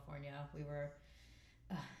to California.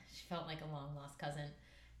 She felt like a long lost cousin,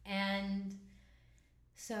 and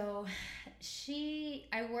so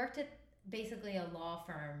I worked at basically a law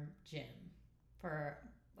firm gym for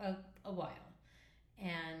a while,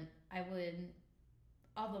 and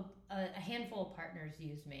a handful of partners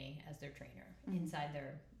used me as their trainer inside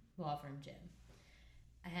their law firm gym.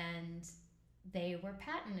 And they were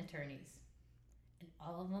patent attorneys. And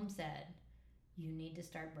all of them said, you need to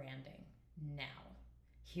start branding now.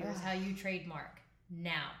 Here's how you trademark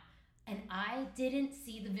now. And I didn't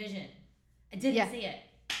see the vision. I didn't see it.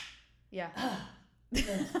 Yeah.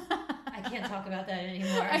 I can't talk about that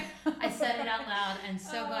anymore. I said it out loud, and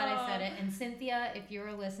so glad I said it. And Cynthia, if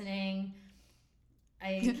you're listening,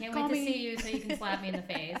 I can't wait to see you so you can slap me in the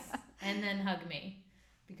face and then hug me,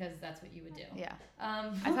 because that's what you would do. Yeah.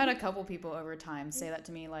 I've had a couple people over time say that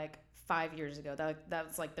to me like 5 years ago.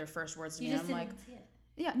 That's like their first words to me. I'm like, see it.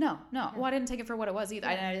 Yeah, no. Yeah. Well, I didn't take it for what it was either.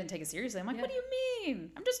 I didn't take it seriously. I'm like, what do you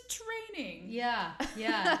mean? I'm just training. Yeah.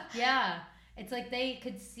 It's like they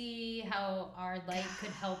could see how our light could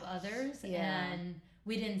help others, and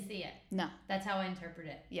we didn't see it. No. That's how I interpret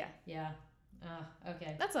it. Yeah.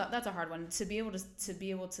 Okay. That's a hard one to be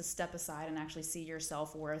able to step aside and actually see your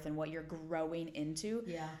self-worth and what you're growing into.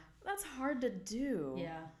 Yeah. That's hard to do.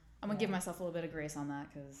 Yeah. I'm gonna give myself a little bit of grace on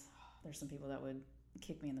that, because there's some people that would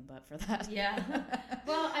kick me in the butt for that. Yeah.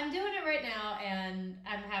 Well, I'm doing it right now, and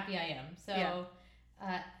I'm happy I am. So,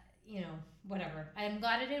 whatever. I'm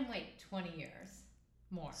glad I didn't wait 20 years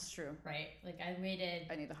more. It's true. Right? Like I need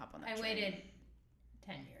to hop on that. I waited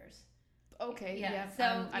 10 years. Okay. Yeah.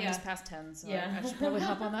 So I'm just past 10, so yeah. I should probably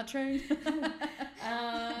hop on that train.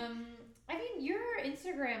 I mean, your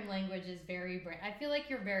Instagram language is very brand. I feel like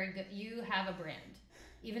you're very good. You have a brand,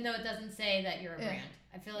 even though it doesn't say that you're a brand.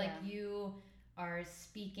 I feel like you are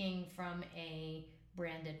speaking from a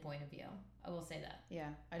branded point of view. I will say that. Yeah.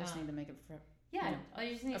 I just need to make it I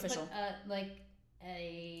just need official. to put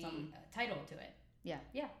a title to it. Yeah.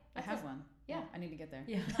 Yeah. I have one. Yeah. I need to get there.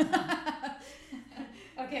 Yeah.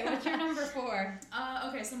 Okay, what's your number 4?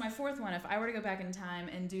 Okay, so my fourth one, if I were to go back in time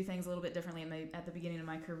and do things a little bit differently at the beginning of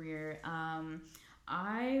my career,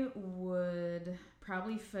 I would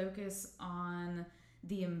probably focus on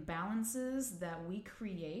the imbalances that we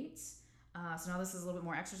create. So now this is a little bit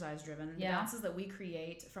more exercise driven. The balances that we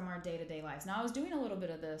create from our day-to-day lives. Now I was doing a little bit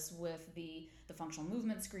of this with the functional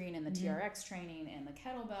movement screen and the TRX training and the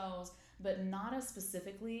kettlebells, but not as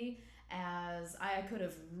specifically as I could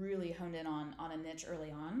have really honed in on a niche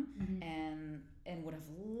early on and would have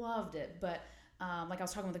loved it. But like I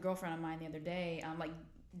was talking with a girlfriend of mine the other day, like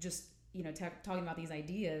just talking about these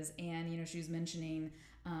ideas, and she was mentioning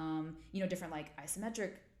different like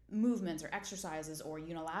isometric movements or exercises or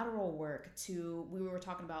unilateral work. We were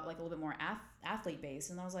talking about like a little bit more athlete based,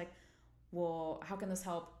 and I was like, well, how can this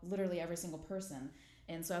help literally every single person?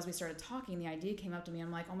 And so as we started talking, the idea came up to me. I'm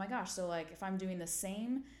like, oh my gosh, so like if I'm doing the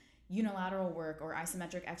same unilateral work or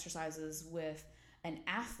isometric exercises with an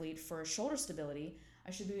athlete for shoulder stability,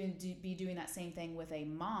 I should be doing that same thing with a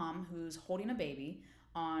mom who's holding a baby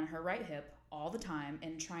on her right hip all the time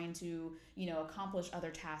and trying to accomplish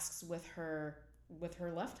other tasks with her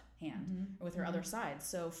left hand or with her other side.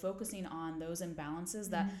 So focusing on those imbalances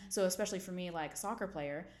so especially for me, like soccer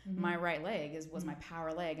player, my right leg was my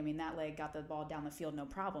power leg. I mean, that leg got the ball down the field, no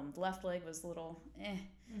problem. The left leg was a little,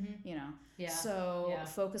 So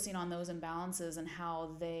focusing on those imbalances and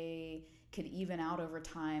how they could even out over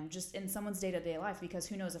time just in someone's day-to-day life, because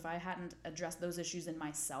who knows, if I hadn't addressed those issues in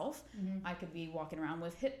myself, I could be walking around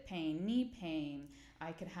with hip pain, knee pain.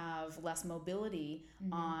 I could have less mobility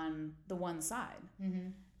on the one side.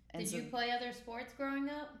 Did you play other sports growing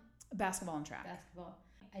up? Basketball and track. Basketball.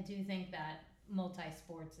 I do think that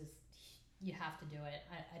multi-sports you have to do it.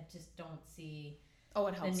 I just don't see... Oh,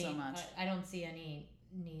 it helps so much. I don't see any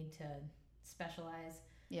need to specialize.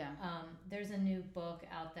 Yeah. There's a new book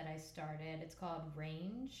out that I started. It's called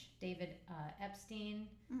Range. David Epstein.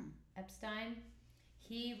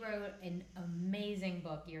 He wrote an amazing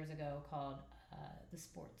book years ago called The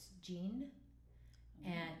Sports Gene.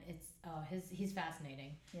 And he's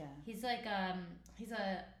fascinating. Yeah. He's like he's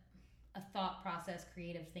a thought process,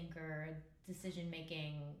 creative thinker, decision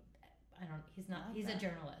making. He's a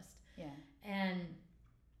journalist. Yeah. And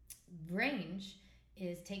Range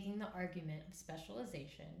is taking the argument of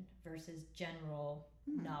specialization versus general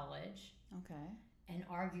knowledge. Okay. And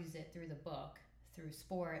argues it through the book, through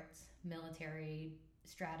sports, military,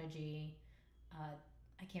 strategy.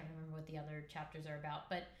 I can't remember what the other chapters are about,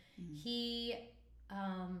 but he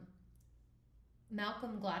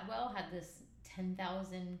Malcolm Gladwell had this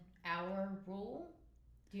 10,000 hour rule.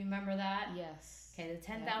 Do you remember that? Yes. Okay, the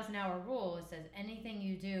 10,000 hour rule, it says anything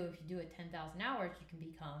you do, if you do it 10,000 hours, you can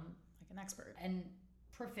become like an expert. And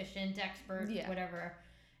proficient expert, whatever.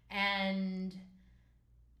 And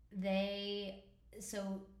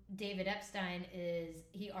so David Epstein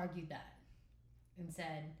he argued that and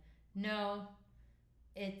said, no,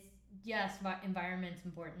 it's, yes, environment's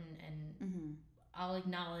important and I'll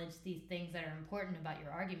acknowledge these things that are important about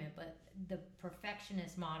your argument, but the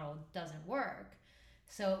perfectionist model doesn't work.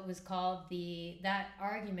 So it was called that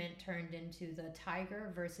argument turned into the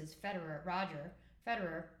Tiger versus Roger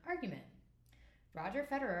Federer argument. Roger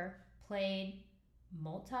Federer played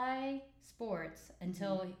multi-sports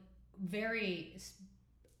until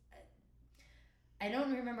I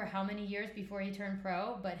don't remember how many years before he turned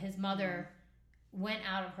pro, but his mother went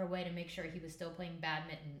out of her way to make sure he was still playing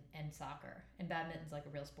badminton and soccer. And badminton's like a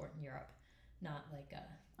real sport in Europe, not like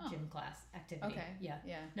a gym class activity. Okay. Yeah.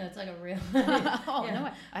 Yeah. No, it's like a real. Oh, yeah.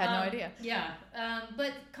 no, I had no idea. Yeah.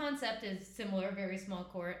 But concept is similar, very small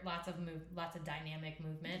court, lots of dynamic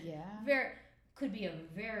movement. Yeah. Could be a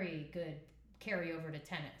very good carryover to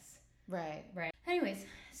tennis. Right. Anyways,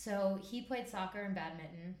 so he played soccer and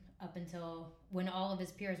badminton up until when all of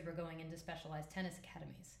his peers were going into specialized tennis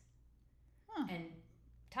academies. Huh. And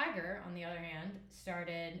Tiger, on the other hand,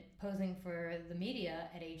 started posing for the media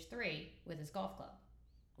at age 3 with his golf club.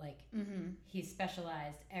 Like, he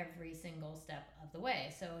specialized every single step of the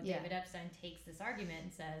way. So David Epstein takes this argument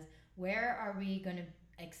and says, where are we going to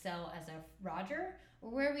excel as a Roger, or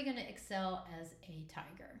where are we going to excel as a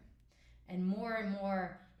Tiger? And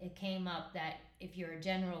more it came up that if you're a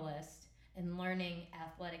generalist and learning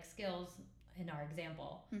athletic skills, in our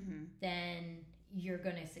example, then you're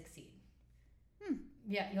going to succeed.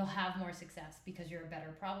 Yeah, you'll have more success because you're a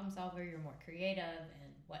better problem solver, you're more creative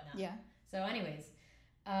and whatnot. Yeah. So anyways,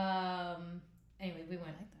 we went. I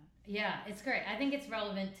like that. Yeah, it's great. I think it's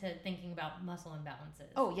relevant to thinking about muscle imbalances.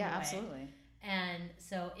 Oh, yeah, absolutely. And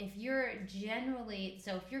so if you're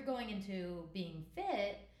going into being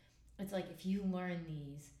fit, it's like if you learn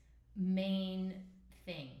these main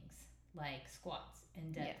things like squats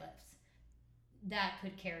and deadlifts, that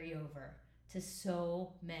could carry over to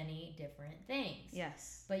so many different things.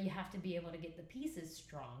 Yes. But you have to be able to get the pieces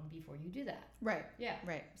strong before you do that. Right. Yeah.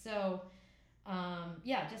 Right. So,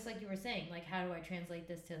 just like you were saying, like, how do I translate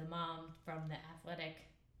this to the mom from the athletic,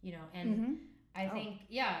 and I think,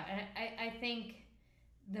 I think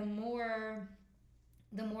the more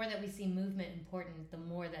that we see movement important, the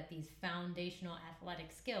more that these foundational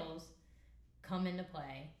athletic skills come into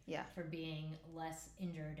play for being less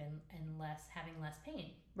injured and having less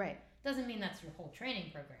pain. Right. Doesn't mean that's your whole training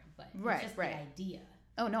program, but it's just the idea.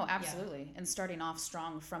 Oh, no, absolutely. Yeah. And starting off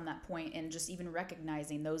strong from that point and just even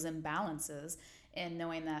recognizing those imbalances and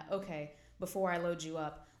knowing that, okay, before I load you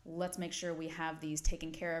up, let's make sure we have these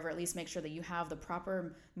taken care of, or at least make sure that you have the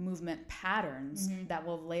proper movement patterns that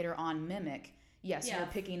will later on mimic. Yes, you're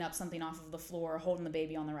picking up something off of the floor, holding the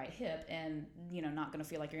baby on the right hip, and, not going to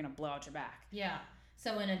feel like you're going to blow out your back. Yeah.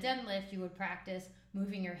 So in a deadlift, you would practice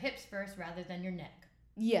moving your hips first rather than your neck.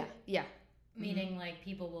 Yeah. Meaning, like,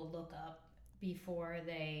 people will look up before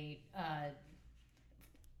they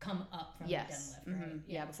come up from the deadlift, right?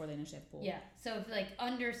 Yeah, before they initiate the pull. Yeah. So, if, like,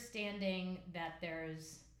 understanding that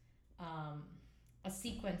there's a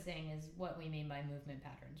sequencing is what we mean by movement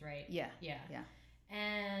patterns, right? Yeah.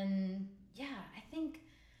 And I think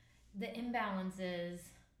the imbalances,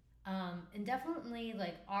 and definitely,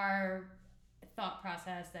 like, our thought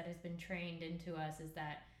process that has been trained into us is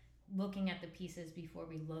that looking at the pieces before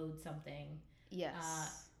we load something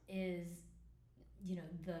is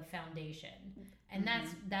the foundation, and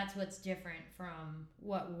that's what's different from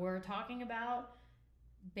what we're talking about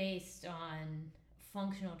based on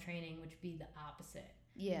functional training, which would be the opposite,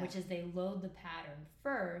 which is they load the pattern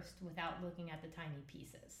first without looking at the tiny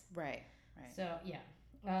pieces. Right. So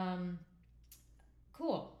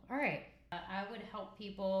cool. All right. I would help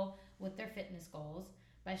people with their fitness goals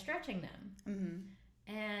by stretching them.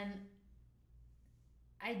 And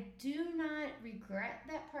I do not regret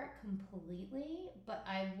that part completely, but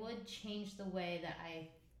I would change the way that I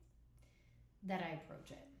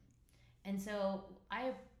approach it. And so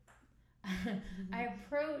I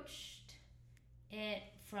approached it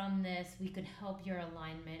from this: we could help your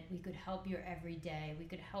alignment, we could help your everyday, we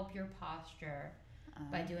could help your posture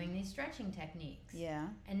by doing these stretching techniques. Yeah.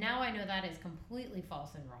 And now I know that is completely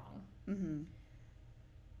false and wrong.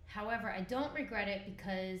 However, I don't regret it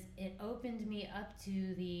because it opened me up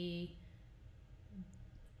to the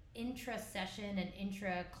intra-session and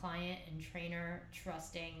intra-client and trainer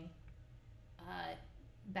trusting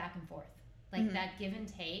back and forth. Like that give and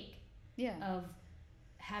take of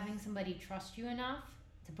having somebody trust you enough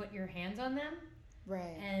to put your hands on them.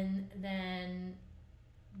 Right. And then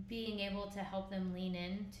being able to help them lean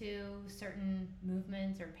into certain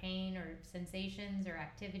movements or pain or sensations or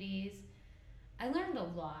activities. I learned a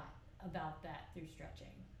lot about that through stretching,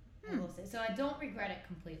 I will say. So I don't regret it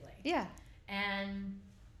completely. Yeah.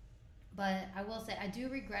 But I will say I do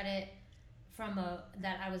regret it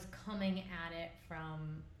that I was coming at it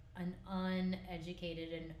from an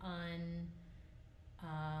uneducated and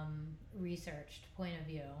researched point of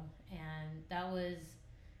view, and that was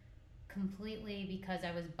completely because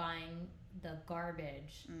I was buying the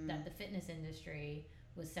garbage that the fitness industry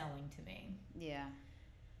was selling to me. Yeah.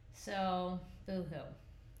 So, boo-hoo.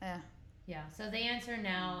 Yeah. Yeah. So the answer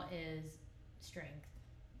now is strength.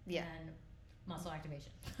 Yeah. And muscle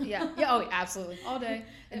activation. Yeah. Yeah. Oh, absolutely. All day.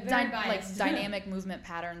 Very biased. Like dynamic movement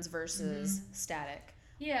patterns versus static.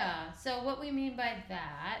 Yeah. So what we mean by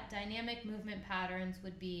that, dynamic movement patterns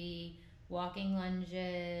would be walking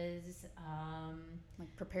lunges.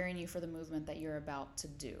 Like preparing you for the movement that you're about to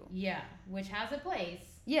do. Yeah. Which has a place.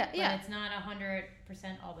 Yeah. But Yeah. it's not 100%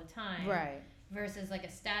 all the time. Right. Versus like a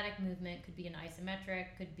static movement could be an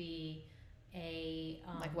isometric, could be a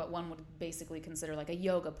like what one would basically consider like a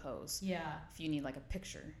yoga pose. Yeah. If you need like a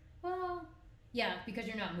picture. Well, yeah, because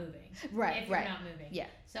you're not moving. Right. If you're not moving. Yeah.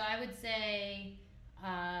 So I would say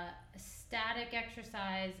static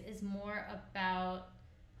exercise is more about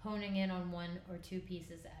honing in on one or two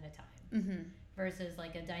pieces at a time. Versus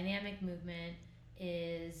like a dynamic movement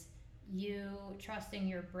is you trusting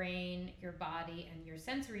your brain, your body, and your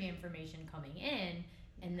sensory information coming in,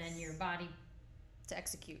 and then your body to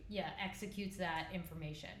execute. Yeah, executes that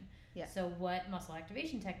information. Yeah. So what muscle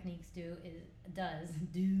activation techniques does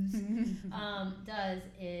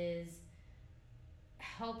is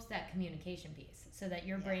helps that communication piece, so that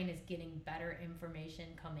your brain is getting better information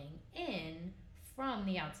coming in from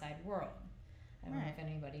the outside world. I don't know if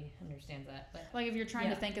anybody understands that, but like if you're trying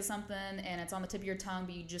to think of something and it's on the tip of your tongue,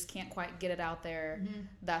 but you just can't quite get it out there,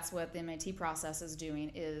 that's what the MAT process is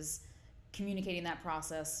doing, is communicating that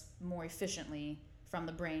process more efficiently from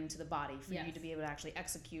the brain to the body for you to be able to actually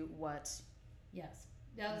execute what. Yes,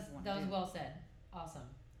 that was well said. Awesome.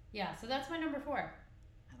 Yeah, so that's my number 4.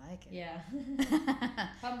 I like it. Yeah.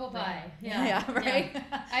 Humble pie. Right. Yeah, right.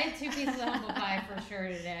 Yeah. I had 2 pieces of humble pie for sure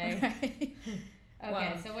today. Right.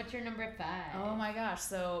 Okay, so what's your number 5? Oh my gosh,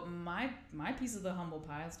 so my piece of the humble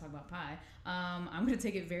pie, let's talk about pie. I'm going to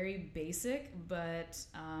take it very basic, but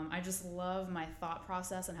I just love my thought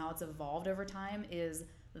process and how it's evolved over time, is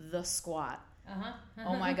the squat.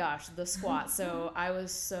 Oh my gosh, the squat. So I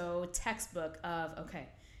was so textbook of, okay,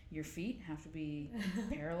 your feet have to be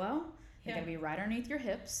parallel. They gotta be right underneath your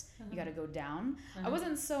hips. You gotta go down. I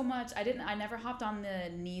wasn't so much, I never hopped on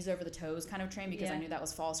the knees over the toes kind of train, because I knew that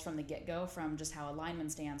was false from the get-go, from just how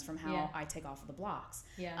alignment stands, from how I take off of the blocks.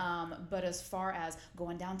 But as far as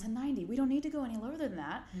going down to 90, we don't need to go any lower than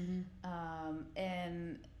that.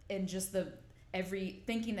 And just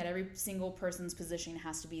thinking that every single person's position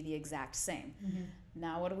has to be the exact same.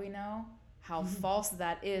 Now what do we know? How false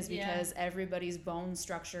that is, because everybody's bone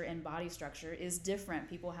structure and body structure is different.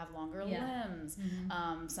 People have longer limbs.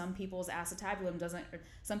 Some people's acetabulum doesn't,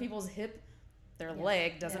 some people's their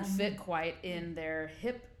leg doesn't fit quite in their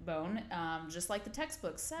hip bone, just like the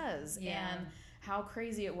textbook says. And how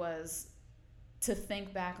crazy it was to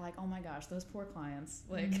think back, like, oh my gosh, those poor clients,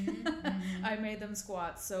 like I made them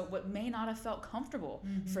squat so what may not have felt comfortable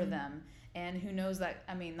for them. And who knows that,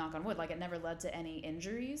 I mean, knock on wood, like it never led to any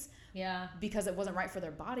injuries. Because it wasn't right for their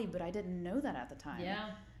body, but I didn't know that at the time.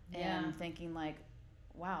 And thinking like,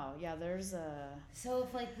 wow, there's a... So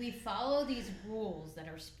if like we follow these rules that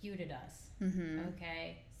are spewed at us,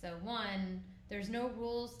 okay? So 1, there's no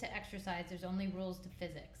rules to exercise, there's only rules to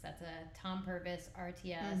physics. That's a Tom Purvis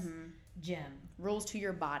RTS gym. Rules to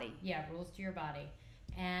your body. Yeah, rules to your body.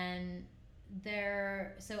 And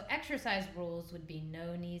so exercise rules would be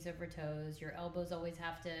no knees over toes. Your elbows always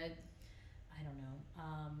have to, I don't know,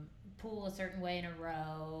 pull a certain way in a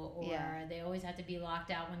row, or they always have to be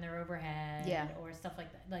locked out when they're overhead, or stuff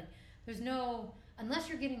like that. Like, there's no, unless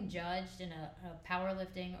you're getting judged in a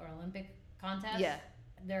powerlifting or Olympic contest,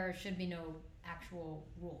 there should be no actual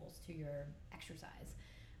rules to your exercise.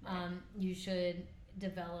 You should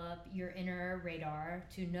develop your inner radar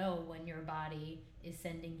to know when your body is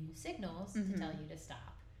sending you signals to tell you to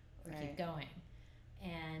stop or keep going,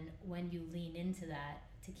 and when you lean into that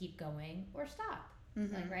to keep going or stop.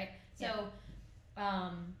 So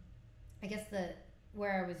I guess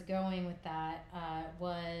where I was going with that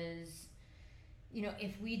was,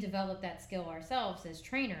 if we develop that skill ourselves as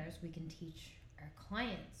trainers, we can teach our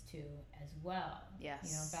clients to as well.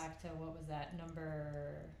 Back to, what was that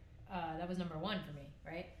number? That was number 1 for me,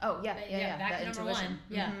 right? Oh, yeah. Back to number intuition.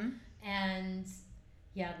 1. And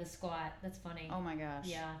the squat. That's funny. Oh my gosh.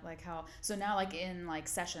 Yeah. Like how, so now like in like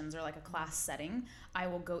sessions or like a class setting, I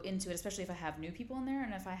will go into it, especially if I have new people in there,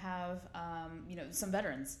 and if I have, some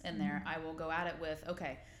veterans in there, I will go at it with,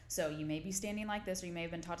 okay, so you may be standing like this, or you may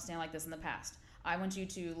have been taught to stand like this in the past. I want you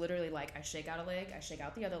to literally, like, I shake out a leg, I shake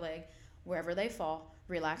out the other leg, wherever they fall,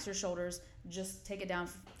 relax your shoulders, just take it down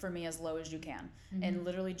for me as low as you can, and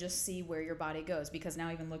literally just see where your body goes. Because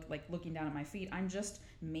now, even looking down at my feet, I'm just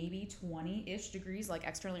maybe 20-ish degrees like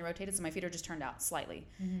externally rotated, so my feet are just turned out slightly,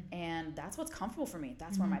 and that's what's comfortable for me.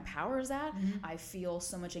 That's where my power is at. I feel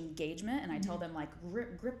so much engagement, and I tell them, like,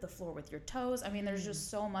 grip the floor with your toes. I mean, there's just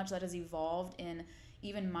so much that has evolved in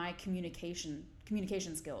even my communication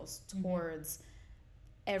skills towards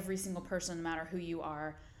every single person, no matter who you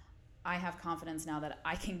are. I have confidence now that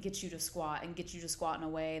I can get you to squat and get you to squat in a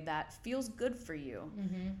way that feels good for you.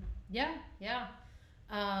 Yeah.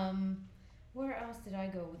 Where else did I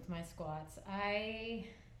go with my squats? I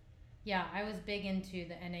was big into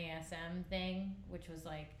the NASM thing, which was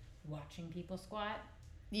like watching people squat.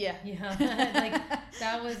 Yeah. Like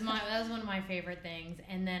that was one of my favorite things.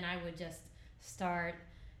 And then I would just start,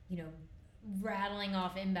 rattling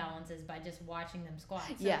off imbalances by just watching them squat.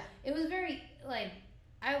 So it was very, like,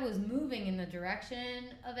 I was moving in the direction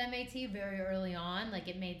of MAT very early on. Like,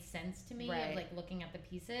 it made sense to me, of, like, looking at the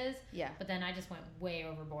pieces. Yeah. But then I just went way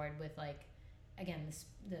overboard with, like, again,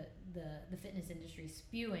 the fitness industry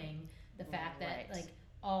spewing the fact that, like,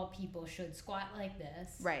 all people should squat like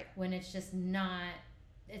this. Right. When it's just not,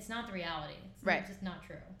 it's not the reality. It's just not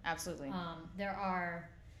true. Absolutely.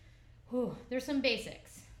 There's some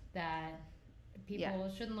basics that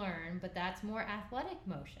people should learn, but that's more athletic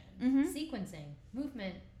motion, sequencing,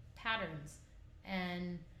 movement patterns,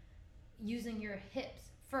 and using your hips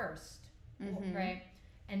first, right?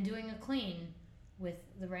 And doing a clean with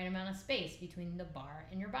the right amount of space between the bar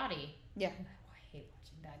and your body. Yeah. Oh, I hate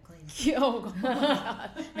watching bad cleans. Oh my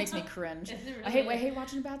God. Makes me cringe. Really I hate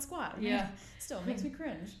watching a bad squat. Yeah. Still makes me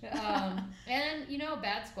cringe. And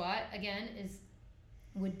bad squat again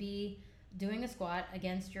would be doing a squat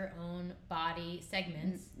against your own body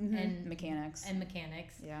segments and mechanics.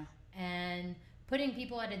 Yeah. And putting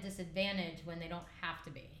people at a disadvantage when they don't have to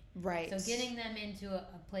be. Right. So getting them into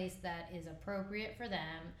a place that is appropriate for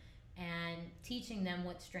them and teaching them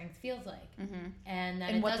what strength feels like. And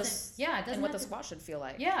that what the squat should feel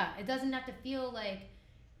like. Yeah. It doesn't have to feel like,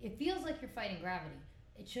 it feels like you're fighting gravity.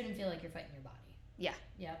 It shouldn't feel like you're fighting your body. Yeah.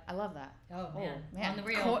 Yeah. I love that. Oh, man. On the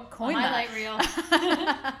reel. Highlight reel.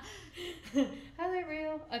 Highlight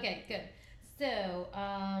reel. Okay, good. So,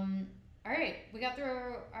 all right. We got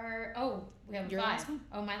through we have Your 5. last one?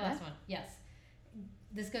 Oh, my last one. Yes.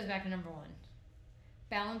 This goes back to number 1.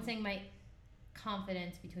 Balancing my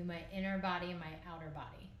confidence between my inner body and my outer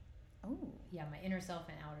body. Oh. Yeah, my inner self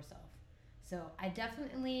and outer self. So I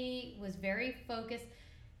definitely was very focused.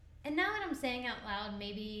 And now that I'm saying out loud,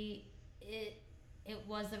 maybe it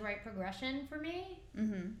was the right progression for me.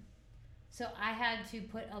 So I had to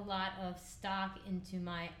put a lot of stock into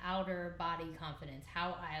my outer body confidence,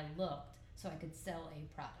 how I looked, so I could sell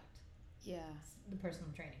a product. Yeah. The personal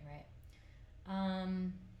training, right?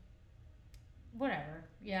 Whatever.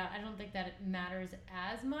 Yeah, I don't think that it matters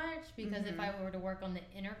as much, because if I were to work on the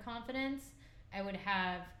inner confidence, I would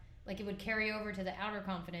have, like, it would carry over to the outer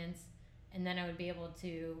confidence, and then I would be able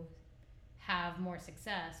to have more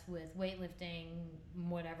success with weightlifting,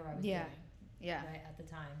 whatever I was doing. Yeah. Right, at the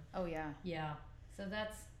time. Oh, yeah. Yeah. So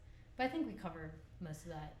but I think we covered most of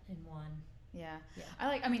that in one. Yeah.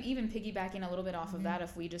 Even piggybacking a little bit off of that,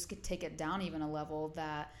 if we just could take it down even a level,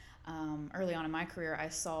 that early on in my career, I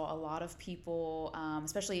saw a lot of people,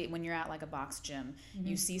 especially when you're at like a box gym,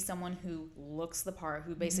 you see someone who looks the part,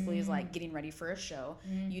 who basically is like getting ready for a show.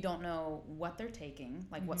 You don't know what they're taking,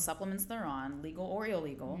 like what supplements they're on, legal or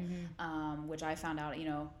illegal, which I found out,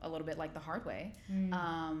 a little bit like the hard way.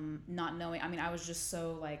 Not knowing, I was just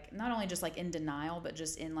so like, not only just like in denial, but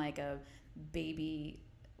just in like a baby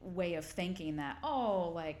way of thinking that,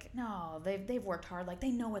 no, they've worked hard, like they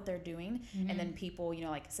know what they're doing. And then people,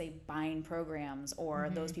 like say buying programs, or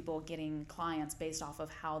those people getting clients based off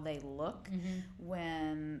of how they look,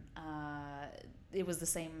 when it was the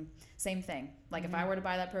same thing. Like if I were to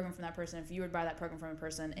buy that program from that person, if you were to buy that program from a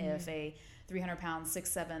person, if a 300-pound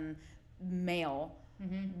 6'7" male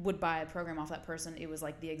would buy a program off that person, it was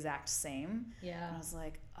like the exact same. Yeah. And I was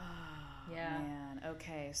like, man,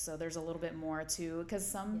 okay, so there's a little bit more to, because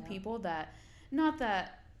some people that, not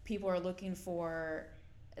that people are looking for,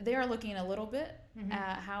 they are looking a little bit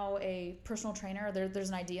at how a personal trainer, there's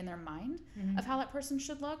an idea in their mind of how that person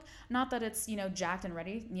should look. Not that it's, jacked and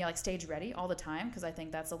ready, like stage ready all the time, because I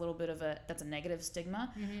think that's a little bit of that's a negative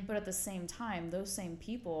stigma. But at the same time, those same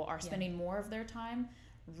people are spending more of their time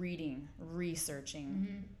reading,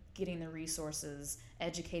 researching, getting the resources,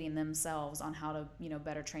 educating themselves on how to,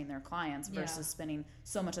 better train their clients versus spending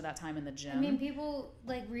so much of that time in the gym. I mean, people,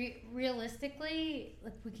 like, realistically,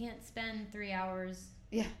 like, we can't spend 3 hours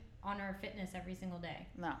on our fitness every single day.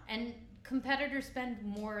 No. And competitors spend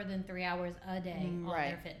more than 3 hours a day on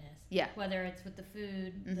their fitness. Yeah. Whether it's with the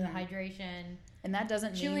food, the hydration. And that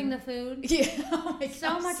doesn't chewing the food. Yeah. Oh my so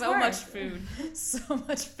gosh, much so work. much food. So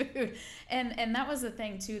much food. And that was the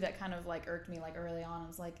thing too that kind of like irked me like early on. I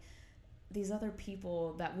was like, these other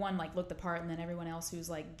people that one like look the part, and then everyone else who's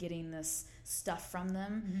like getting this stuff from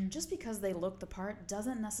them, just because they look the part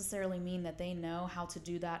doesn't necessarily mean that they know how to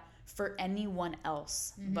do that for anyone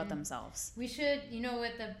else but themselves. We should, you know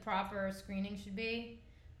what the proper screening should be?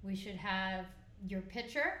 We should have your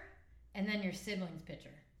picture and then your sibling's picture.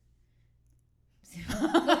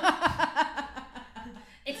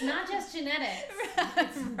 It's not just genetics.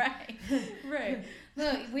 Right.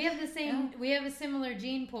 Look, we have the same. We have a similar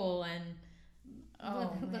gene pool, and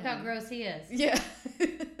look how gross he is. Yeah.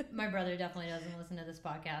 My brother definitely doesn't listen to this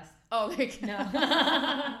podcast. Oh, like no.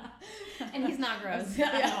 And he's not gross.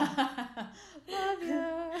 Love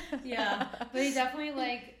you. Yeah, but he definitely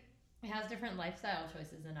like has different lifestyle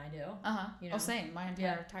choices than I do. You know? Oh, same. My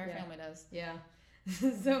entire family does. Yeah.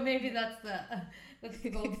 So maybe that's the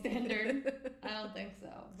gold standard. I don't think so,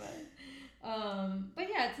 but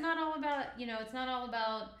yeah, it's not all about, it's not all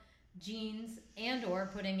about genes and or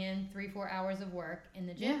putting in 3-4 hours of work in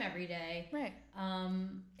the gym every day. Right.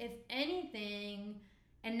 If anything,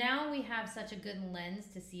 and now we have such a good lens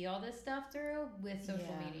to see all this stuff through with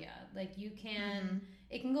social media. Like you can,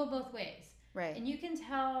 it can go both ways. Right. And you can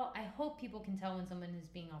tell, I hope people can tell when someone is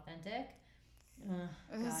being authentic.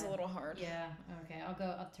 It's a little hard. Yeah. Okay.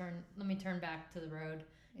 Let me turn back to the road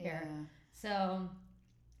here. So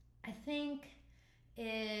I think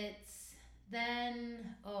it's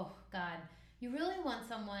then, oh God, you really want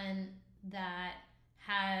someone that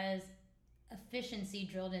has efficiency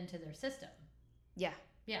drilled into their system. Yeah.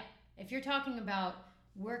 Yeah. If you're talking about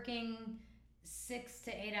working 6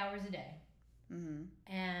 to 8 hours a day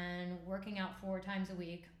and working out 4 times a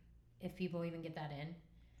week, if people even get that in.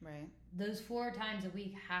 Right. Those 4 times a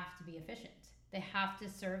week have to be efficient. They have to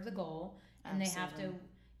serve the goal, and Absolutely.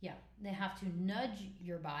 they have to nudge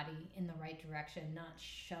your body in the right direction, not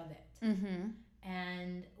shove it.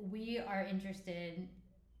 And we are interested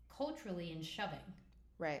culturally in shoving.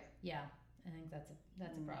 Right. Yeah, I think that's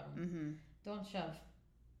a problem. Don't shove.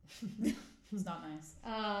 It's not nice.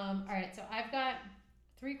 All right, so I've got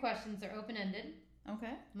 3 questions. They're open-ended.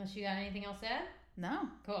 Okay. Unless you got anything else to add? No.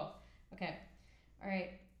 Cool. Okay. All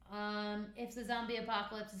right. If the zombie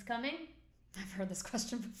apocalypse is coming, I've heard this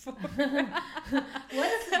question before.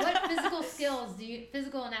 what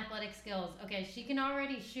physical and athletic skills? Okay, she can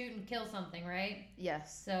already shoot and kill something, right?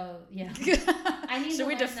 Yes. So yeah, I need should to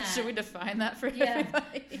we learn that. Should we define that for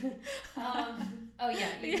everybody?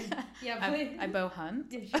 Please. I bow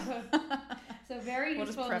hunt. So very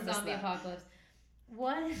useful in the zombie apocalypse.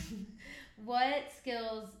 What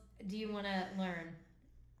skills do you want to learn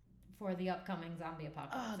for the upcoming zombie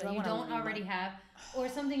apocalypse that you don't already have, or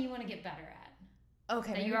something you want to get better at?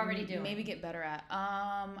 Okay, that you already do. Maybe get better at.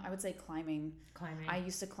 I would say climbing. I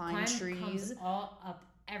used to climb trees. Comes all up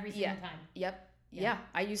every single time. Yep. Yeah.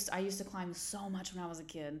 I used to climb so much when I was a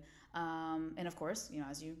kid. And of course,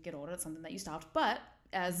 as you get older, it's something that you stopped. But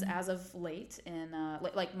as of late in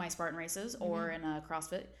like my Spartan races or in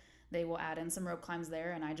CrossFit, they will add in some rope climbs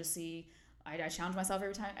there, and I just see. I challenge myself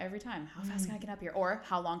every time. How fast can I get up here? Or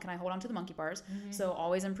how long can I hold on to the monkey bars? So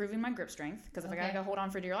always improving my grip strength. Because if I gotta go hold on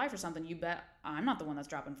for dear life or something, you bet I'm not the one that's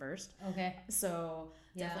dropping first. Okay. So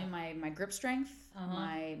definitely my grip strength,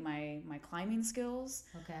 my climbing skills.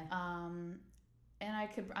 Okay. And I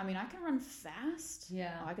can run fast.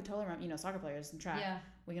 Yeah. I could totally run. Soccer players and track. Yeah.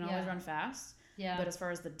 We can always run fast. Yeah. But as far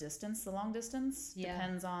as the long distance,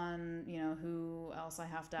 depends on, who else I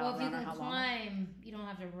have to outrun or how long. Well, if you can climb, you don't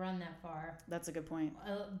have to run that far. That's a good point.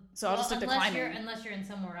 So I'll just stick to climbing. Unless you're in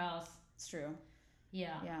somewhere else. It's true.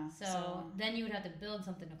 Yeah. Yeah. So then you would have to build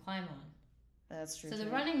something to climb on. That's true. So the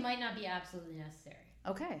running might not be absolutely necessary.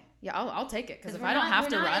 Okay. Yeah, I'll take it. Because if I don't have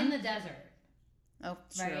to run. We're not in the desert. Oh,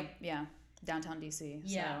 true. Right? Yeah. Downtown DC.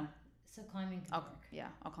 Yeah. So climbing can work. Yeah.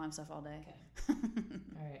 I'll climb stuff all day. Okay.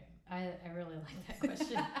 All right. I really like that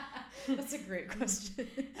question. That's a great question.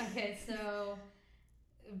 Okay, so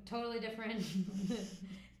totally different.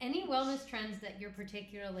 Any wellness trends that you're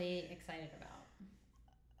particularly excited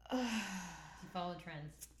about? You follow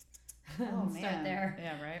trends. Oh man. Start there.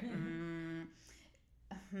 Yeah, right.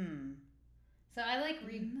 So I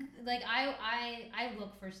I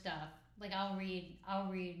look for stuff. Like I'll read.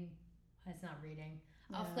 It's not reading.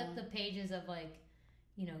 I'll flip the pages of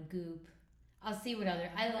Goop. I'll see what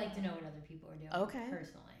I like to know what other people are doing. Okay.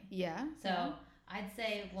 Personally. Yeah. So I'd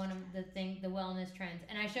say one of the wellness trends,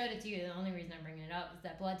 and I showed it to you. The only reason I'm bringing it up is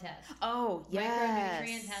that blood test. Oh, yes.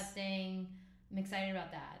 Micronutrient testing. I'm excited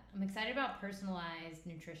about that. I'm excited about personalized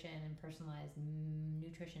nutrition and personalized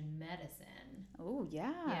nutrition medicine. Oh,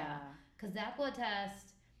 yeah. Yeah. Because that blood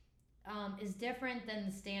test is different than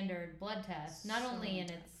the standard blood test. Not only in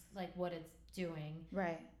its like what it's doing.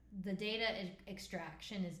 Right. The data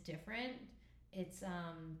extraction is different. It's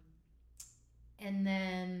and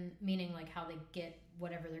then meaning like how they get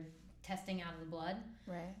whatever they're testing out of the blood.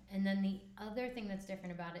 Right. And then the other thing that's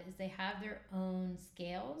different about it is they have their own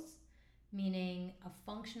scales, meaning a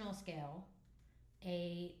functional scale,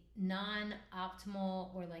 a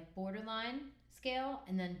non-optimal or like borderline scale,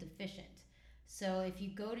 and then deficient. So if you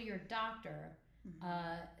go to your doctor,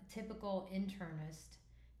 typical internist,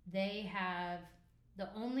 they have the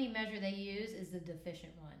only measure they use is the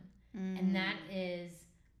deficient one, and that is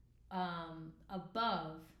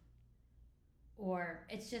above, or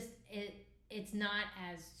it's not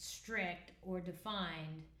as strict or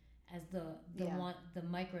defined as the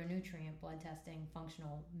micronutrient blood testing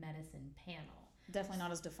functional medicine panel. Definitely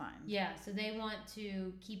not as defined. Yeah, so they want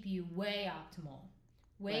to keep you way optimal,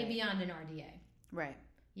 way beyond an RDA. Right.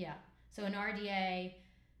 Yeah. So an RDA,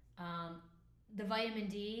 the vitamin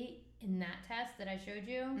D in that test that I showed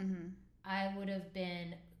you, I would have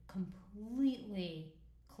been completely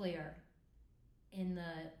clear in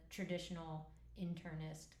the traditional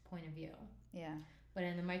internist point of view. Yeah. But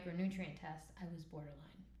in the micronutrient test, I was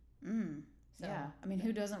borderline. So, yeah. I mean,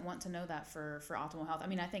 who doesn't want to know that for optimal health? I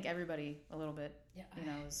mean, I think everybody a little bit,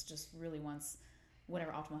 is just really wants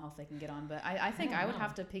whatever optimal health they can get on. But I think I would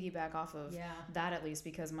have to piggyback off of that at least,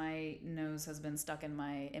 because my nose has been stuck in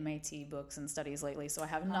my MAT books and studies lately. So I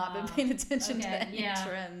have not been paying attention to any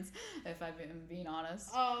trends, if I've been being honest.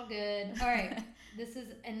 Oh, good. All right. This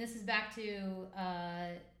is back to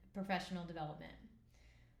professional development.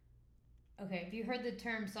 Okay. Have you heard the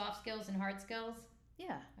term soft skills and hard skills?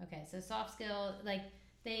 Yeah. Okay. So soft skill, like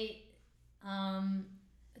they,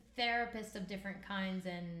 therapists of different kinds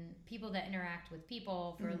and people that interact with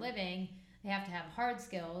people for a living, they have to have hard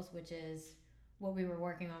skills, which is what we were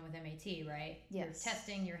working on with MAT, right? Yes. You're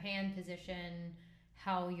testing your hand position,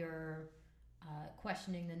 how you're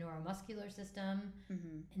questioning the neuromuscular system,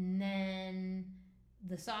 and then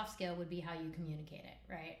the soft skill would be how you communicate it,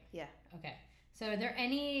 right? Yeah. Okay. So are there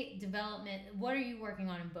any development, what are you working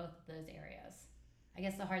on in both of those areas? I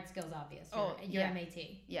guess the hard skills obvious. Your MAT.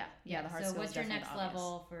 Yeah. The hard skills. So what's your next obvious.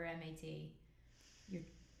 level for MAT? You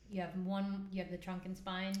have the trunk and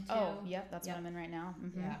spine too. Oh, yep, that's what I'm in right now.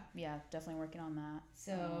 Yeah, definitely working on that.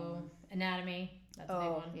 So anatomy, that's a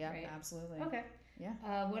big one. Yeah, right? absolutely. Okay.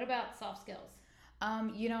 Yeah. What about soft skills?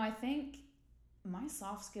 I think my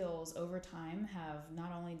soft skills over time have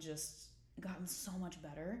not only just gotten so much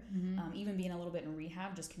better, even being a little bit in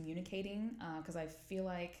rehab, just communicating, because I feel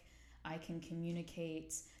like I can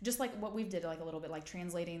communicate just like what we did, like a little bit like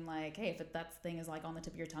translating, like, hey, if that thing is like on the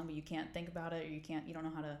tip of your tongue, but you can't think about it, or you don't know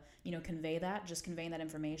how to, convey that, just conveying that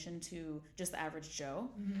information to just the average Joe.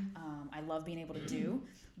 I love being able to do,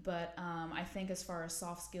 but I think as far as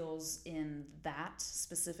soft skills in that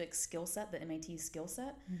specific skill set, the MAT skill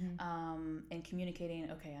set, and communicating,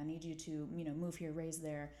 okay, I need you to, move here, raise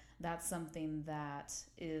there. That's something that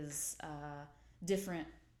is different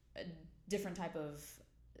type of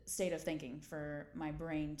state of thinking for my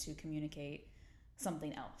brain to communicate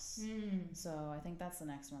something else. So I think that's the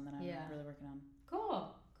next one that I'm really working on.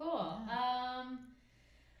 Cool. Yeah.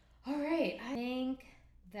 All right. I think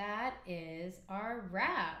that is our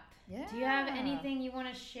wrap. Yeah. Do you have anything you want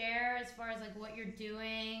to share as far as like what you're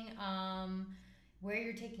doing, where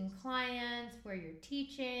you're taking clients, where you're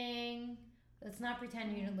teaching? Let's not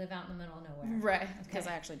pretend you live out in the middle of nowhere. Right, because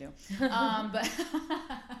I actually do. But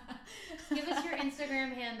give us your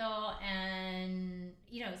Instagram handle and,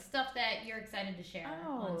 stuff that you're excited to share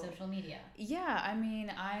on social media. Yeah, I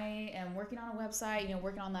mean, I am working on a website,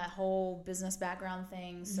 working on that whole business background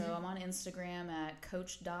thing. So I'm on Instagram at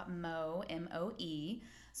coach.mo, M-O-E.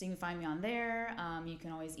 So you can find me on there. You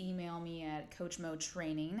can always email me at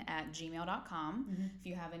coachmotraining@gmail.com. If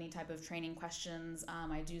you have any type of training questions,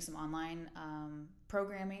 I do some online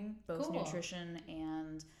programming, both nutrition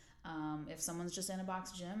and if someone's just in a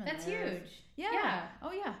box gym. And that's huge. Yeah.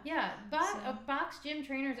 Oh, yeah. Yeah. Box gym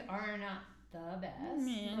trainers are not the best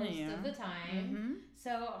most of the time.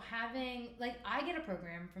 So having, I get a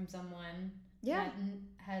program from someone that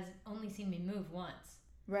has only seen me move once.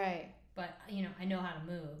 Right. But, I know how to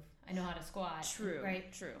move. I know how to squat. True.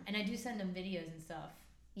 Right? True. And I do send them videos and stuff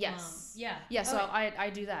Yes. Yeah. Yeah. So I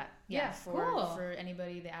do that. Yeah. For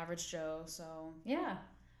anybody, the average Joe. So yeah.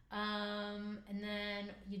 And then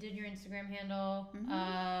you did your Instagram handle.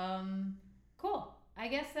 Mhm. Cool. I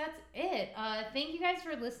guess that's it. Thank you guys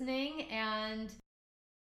for listening, and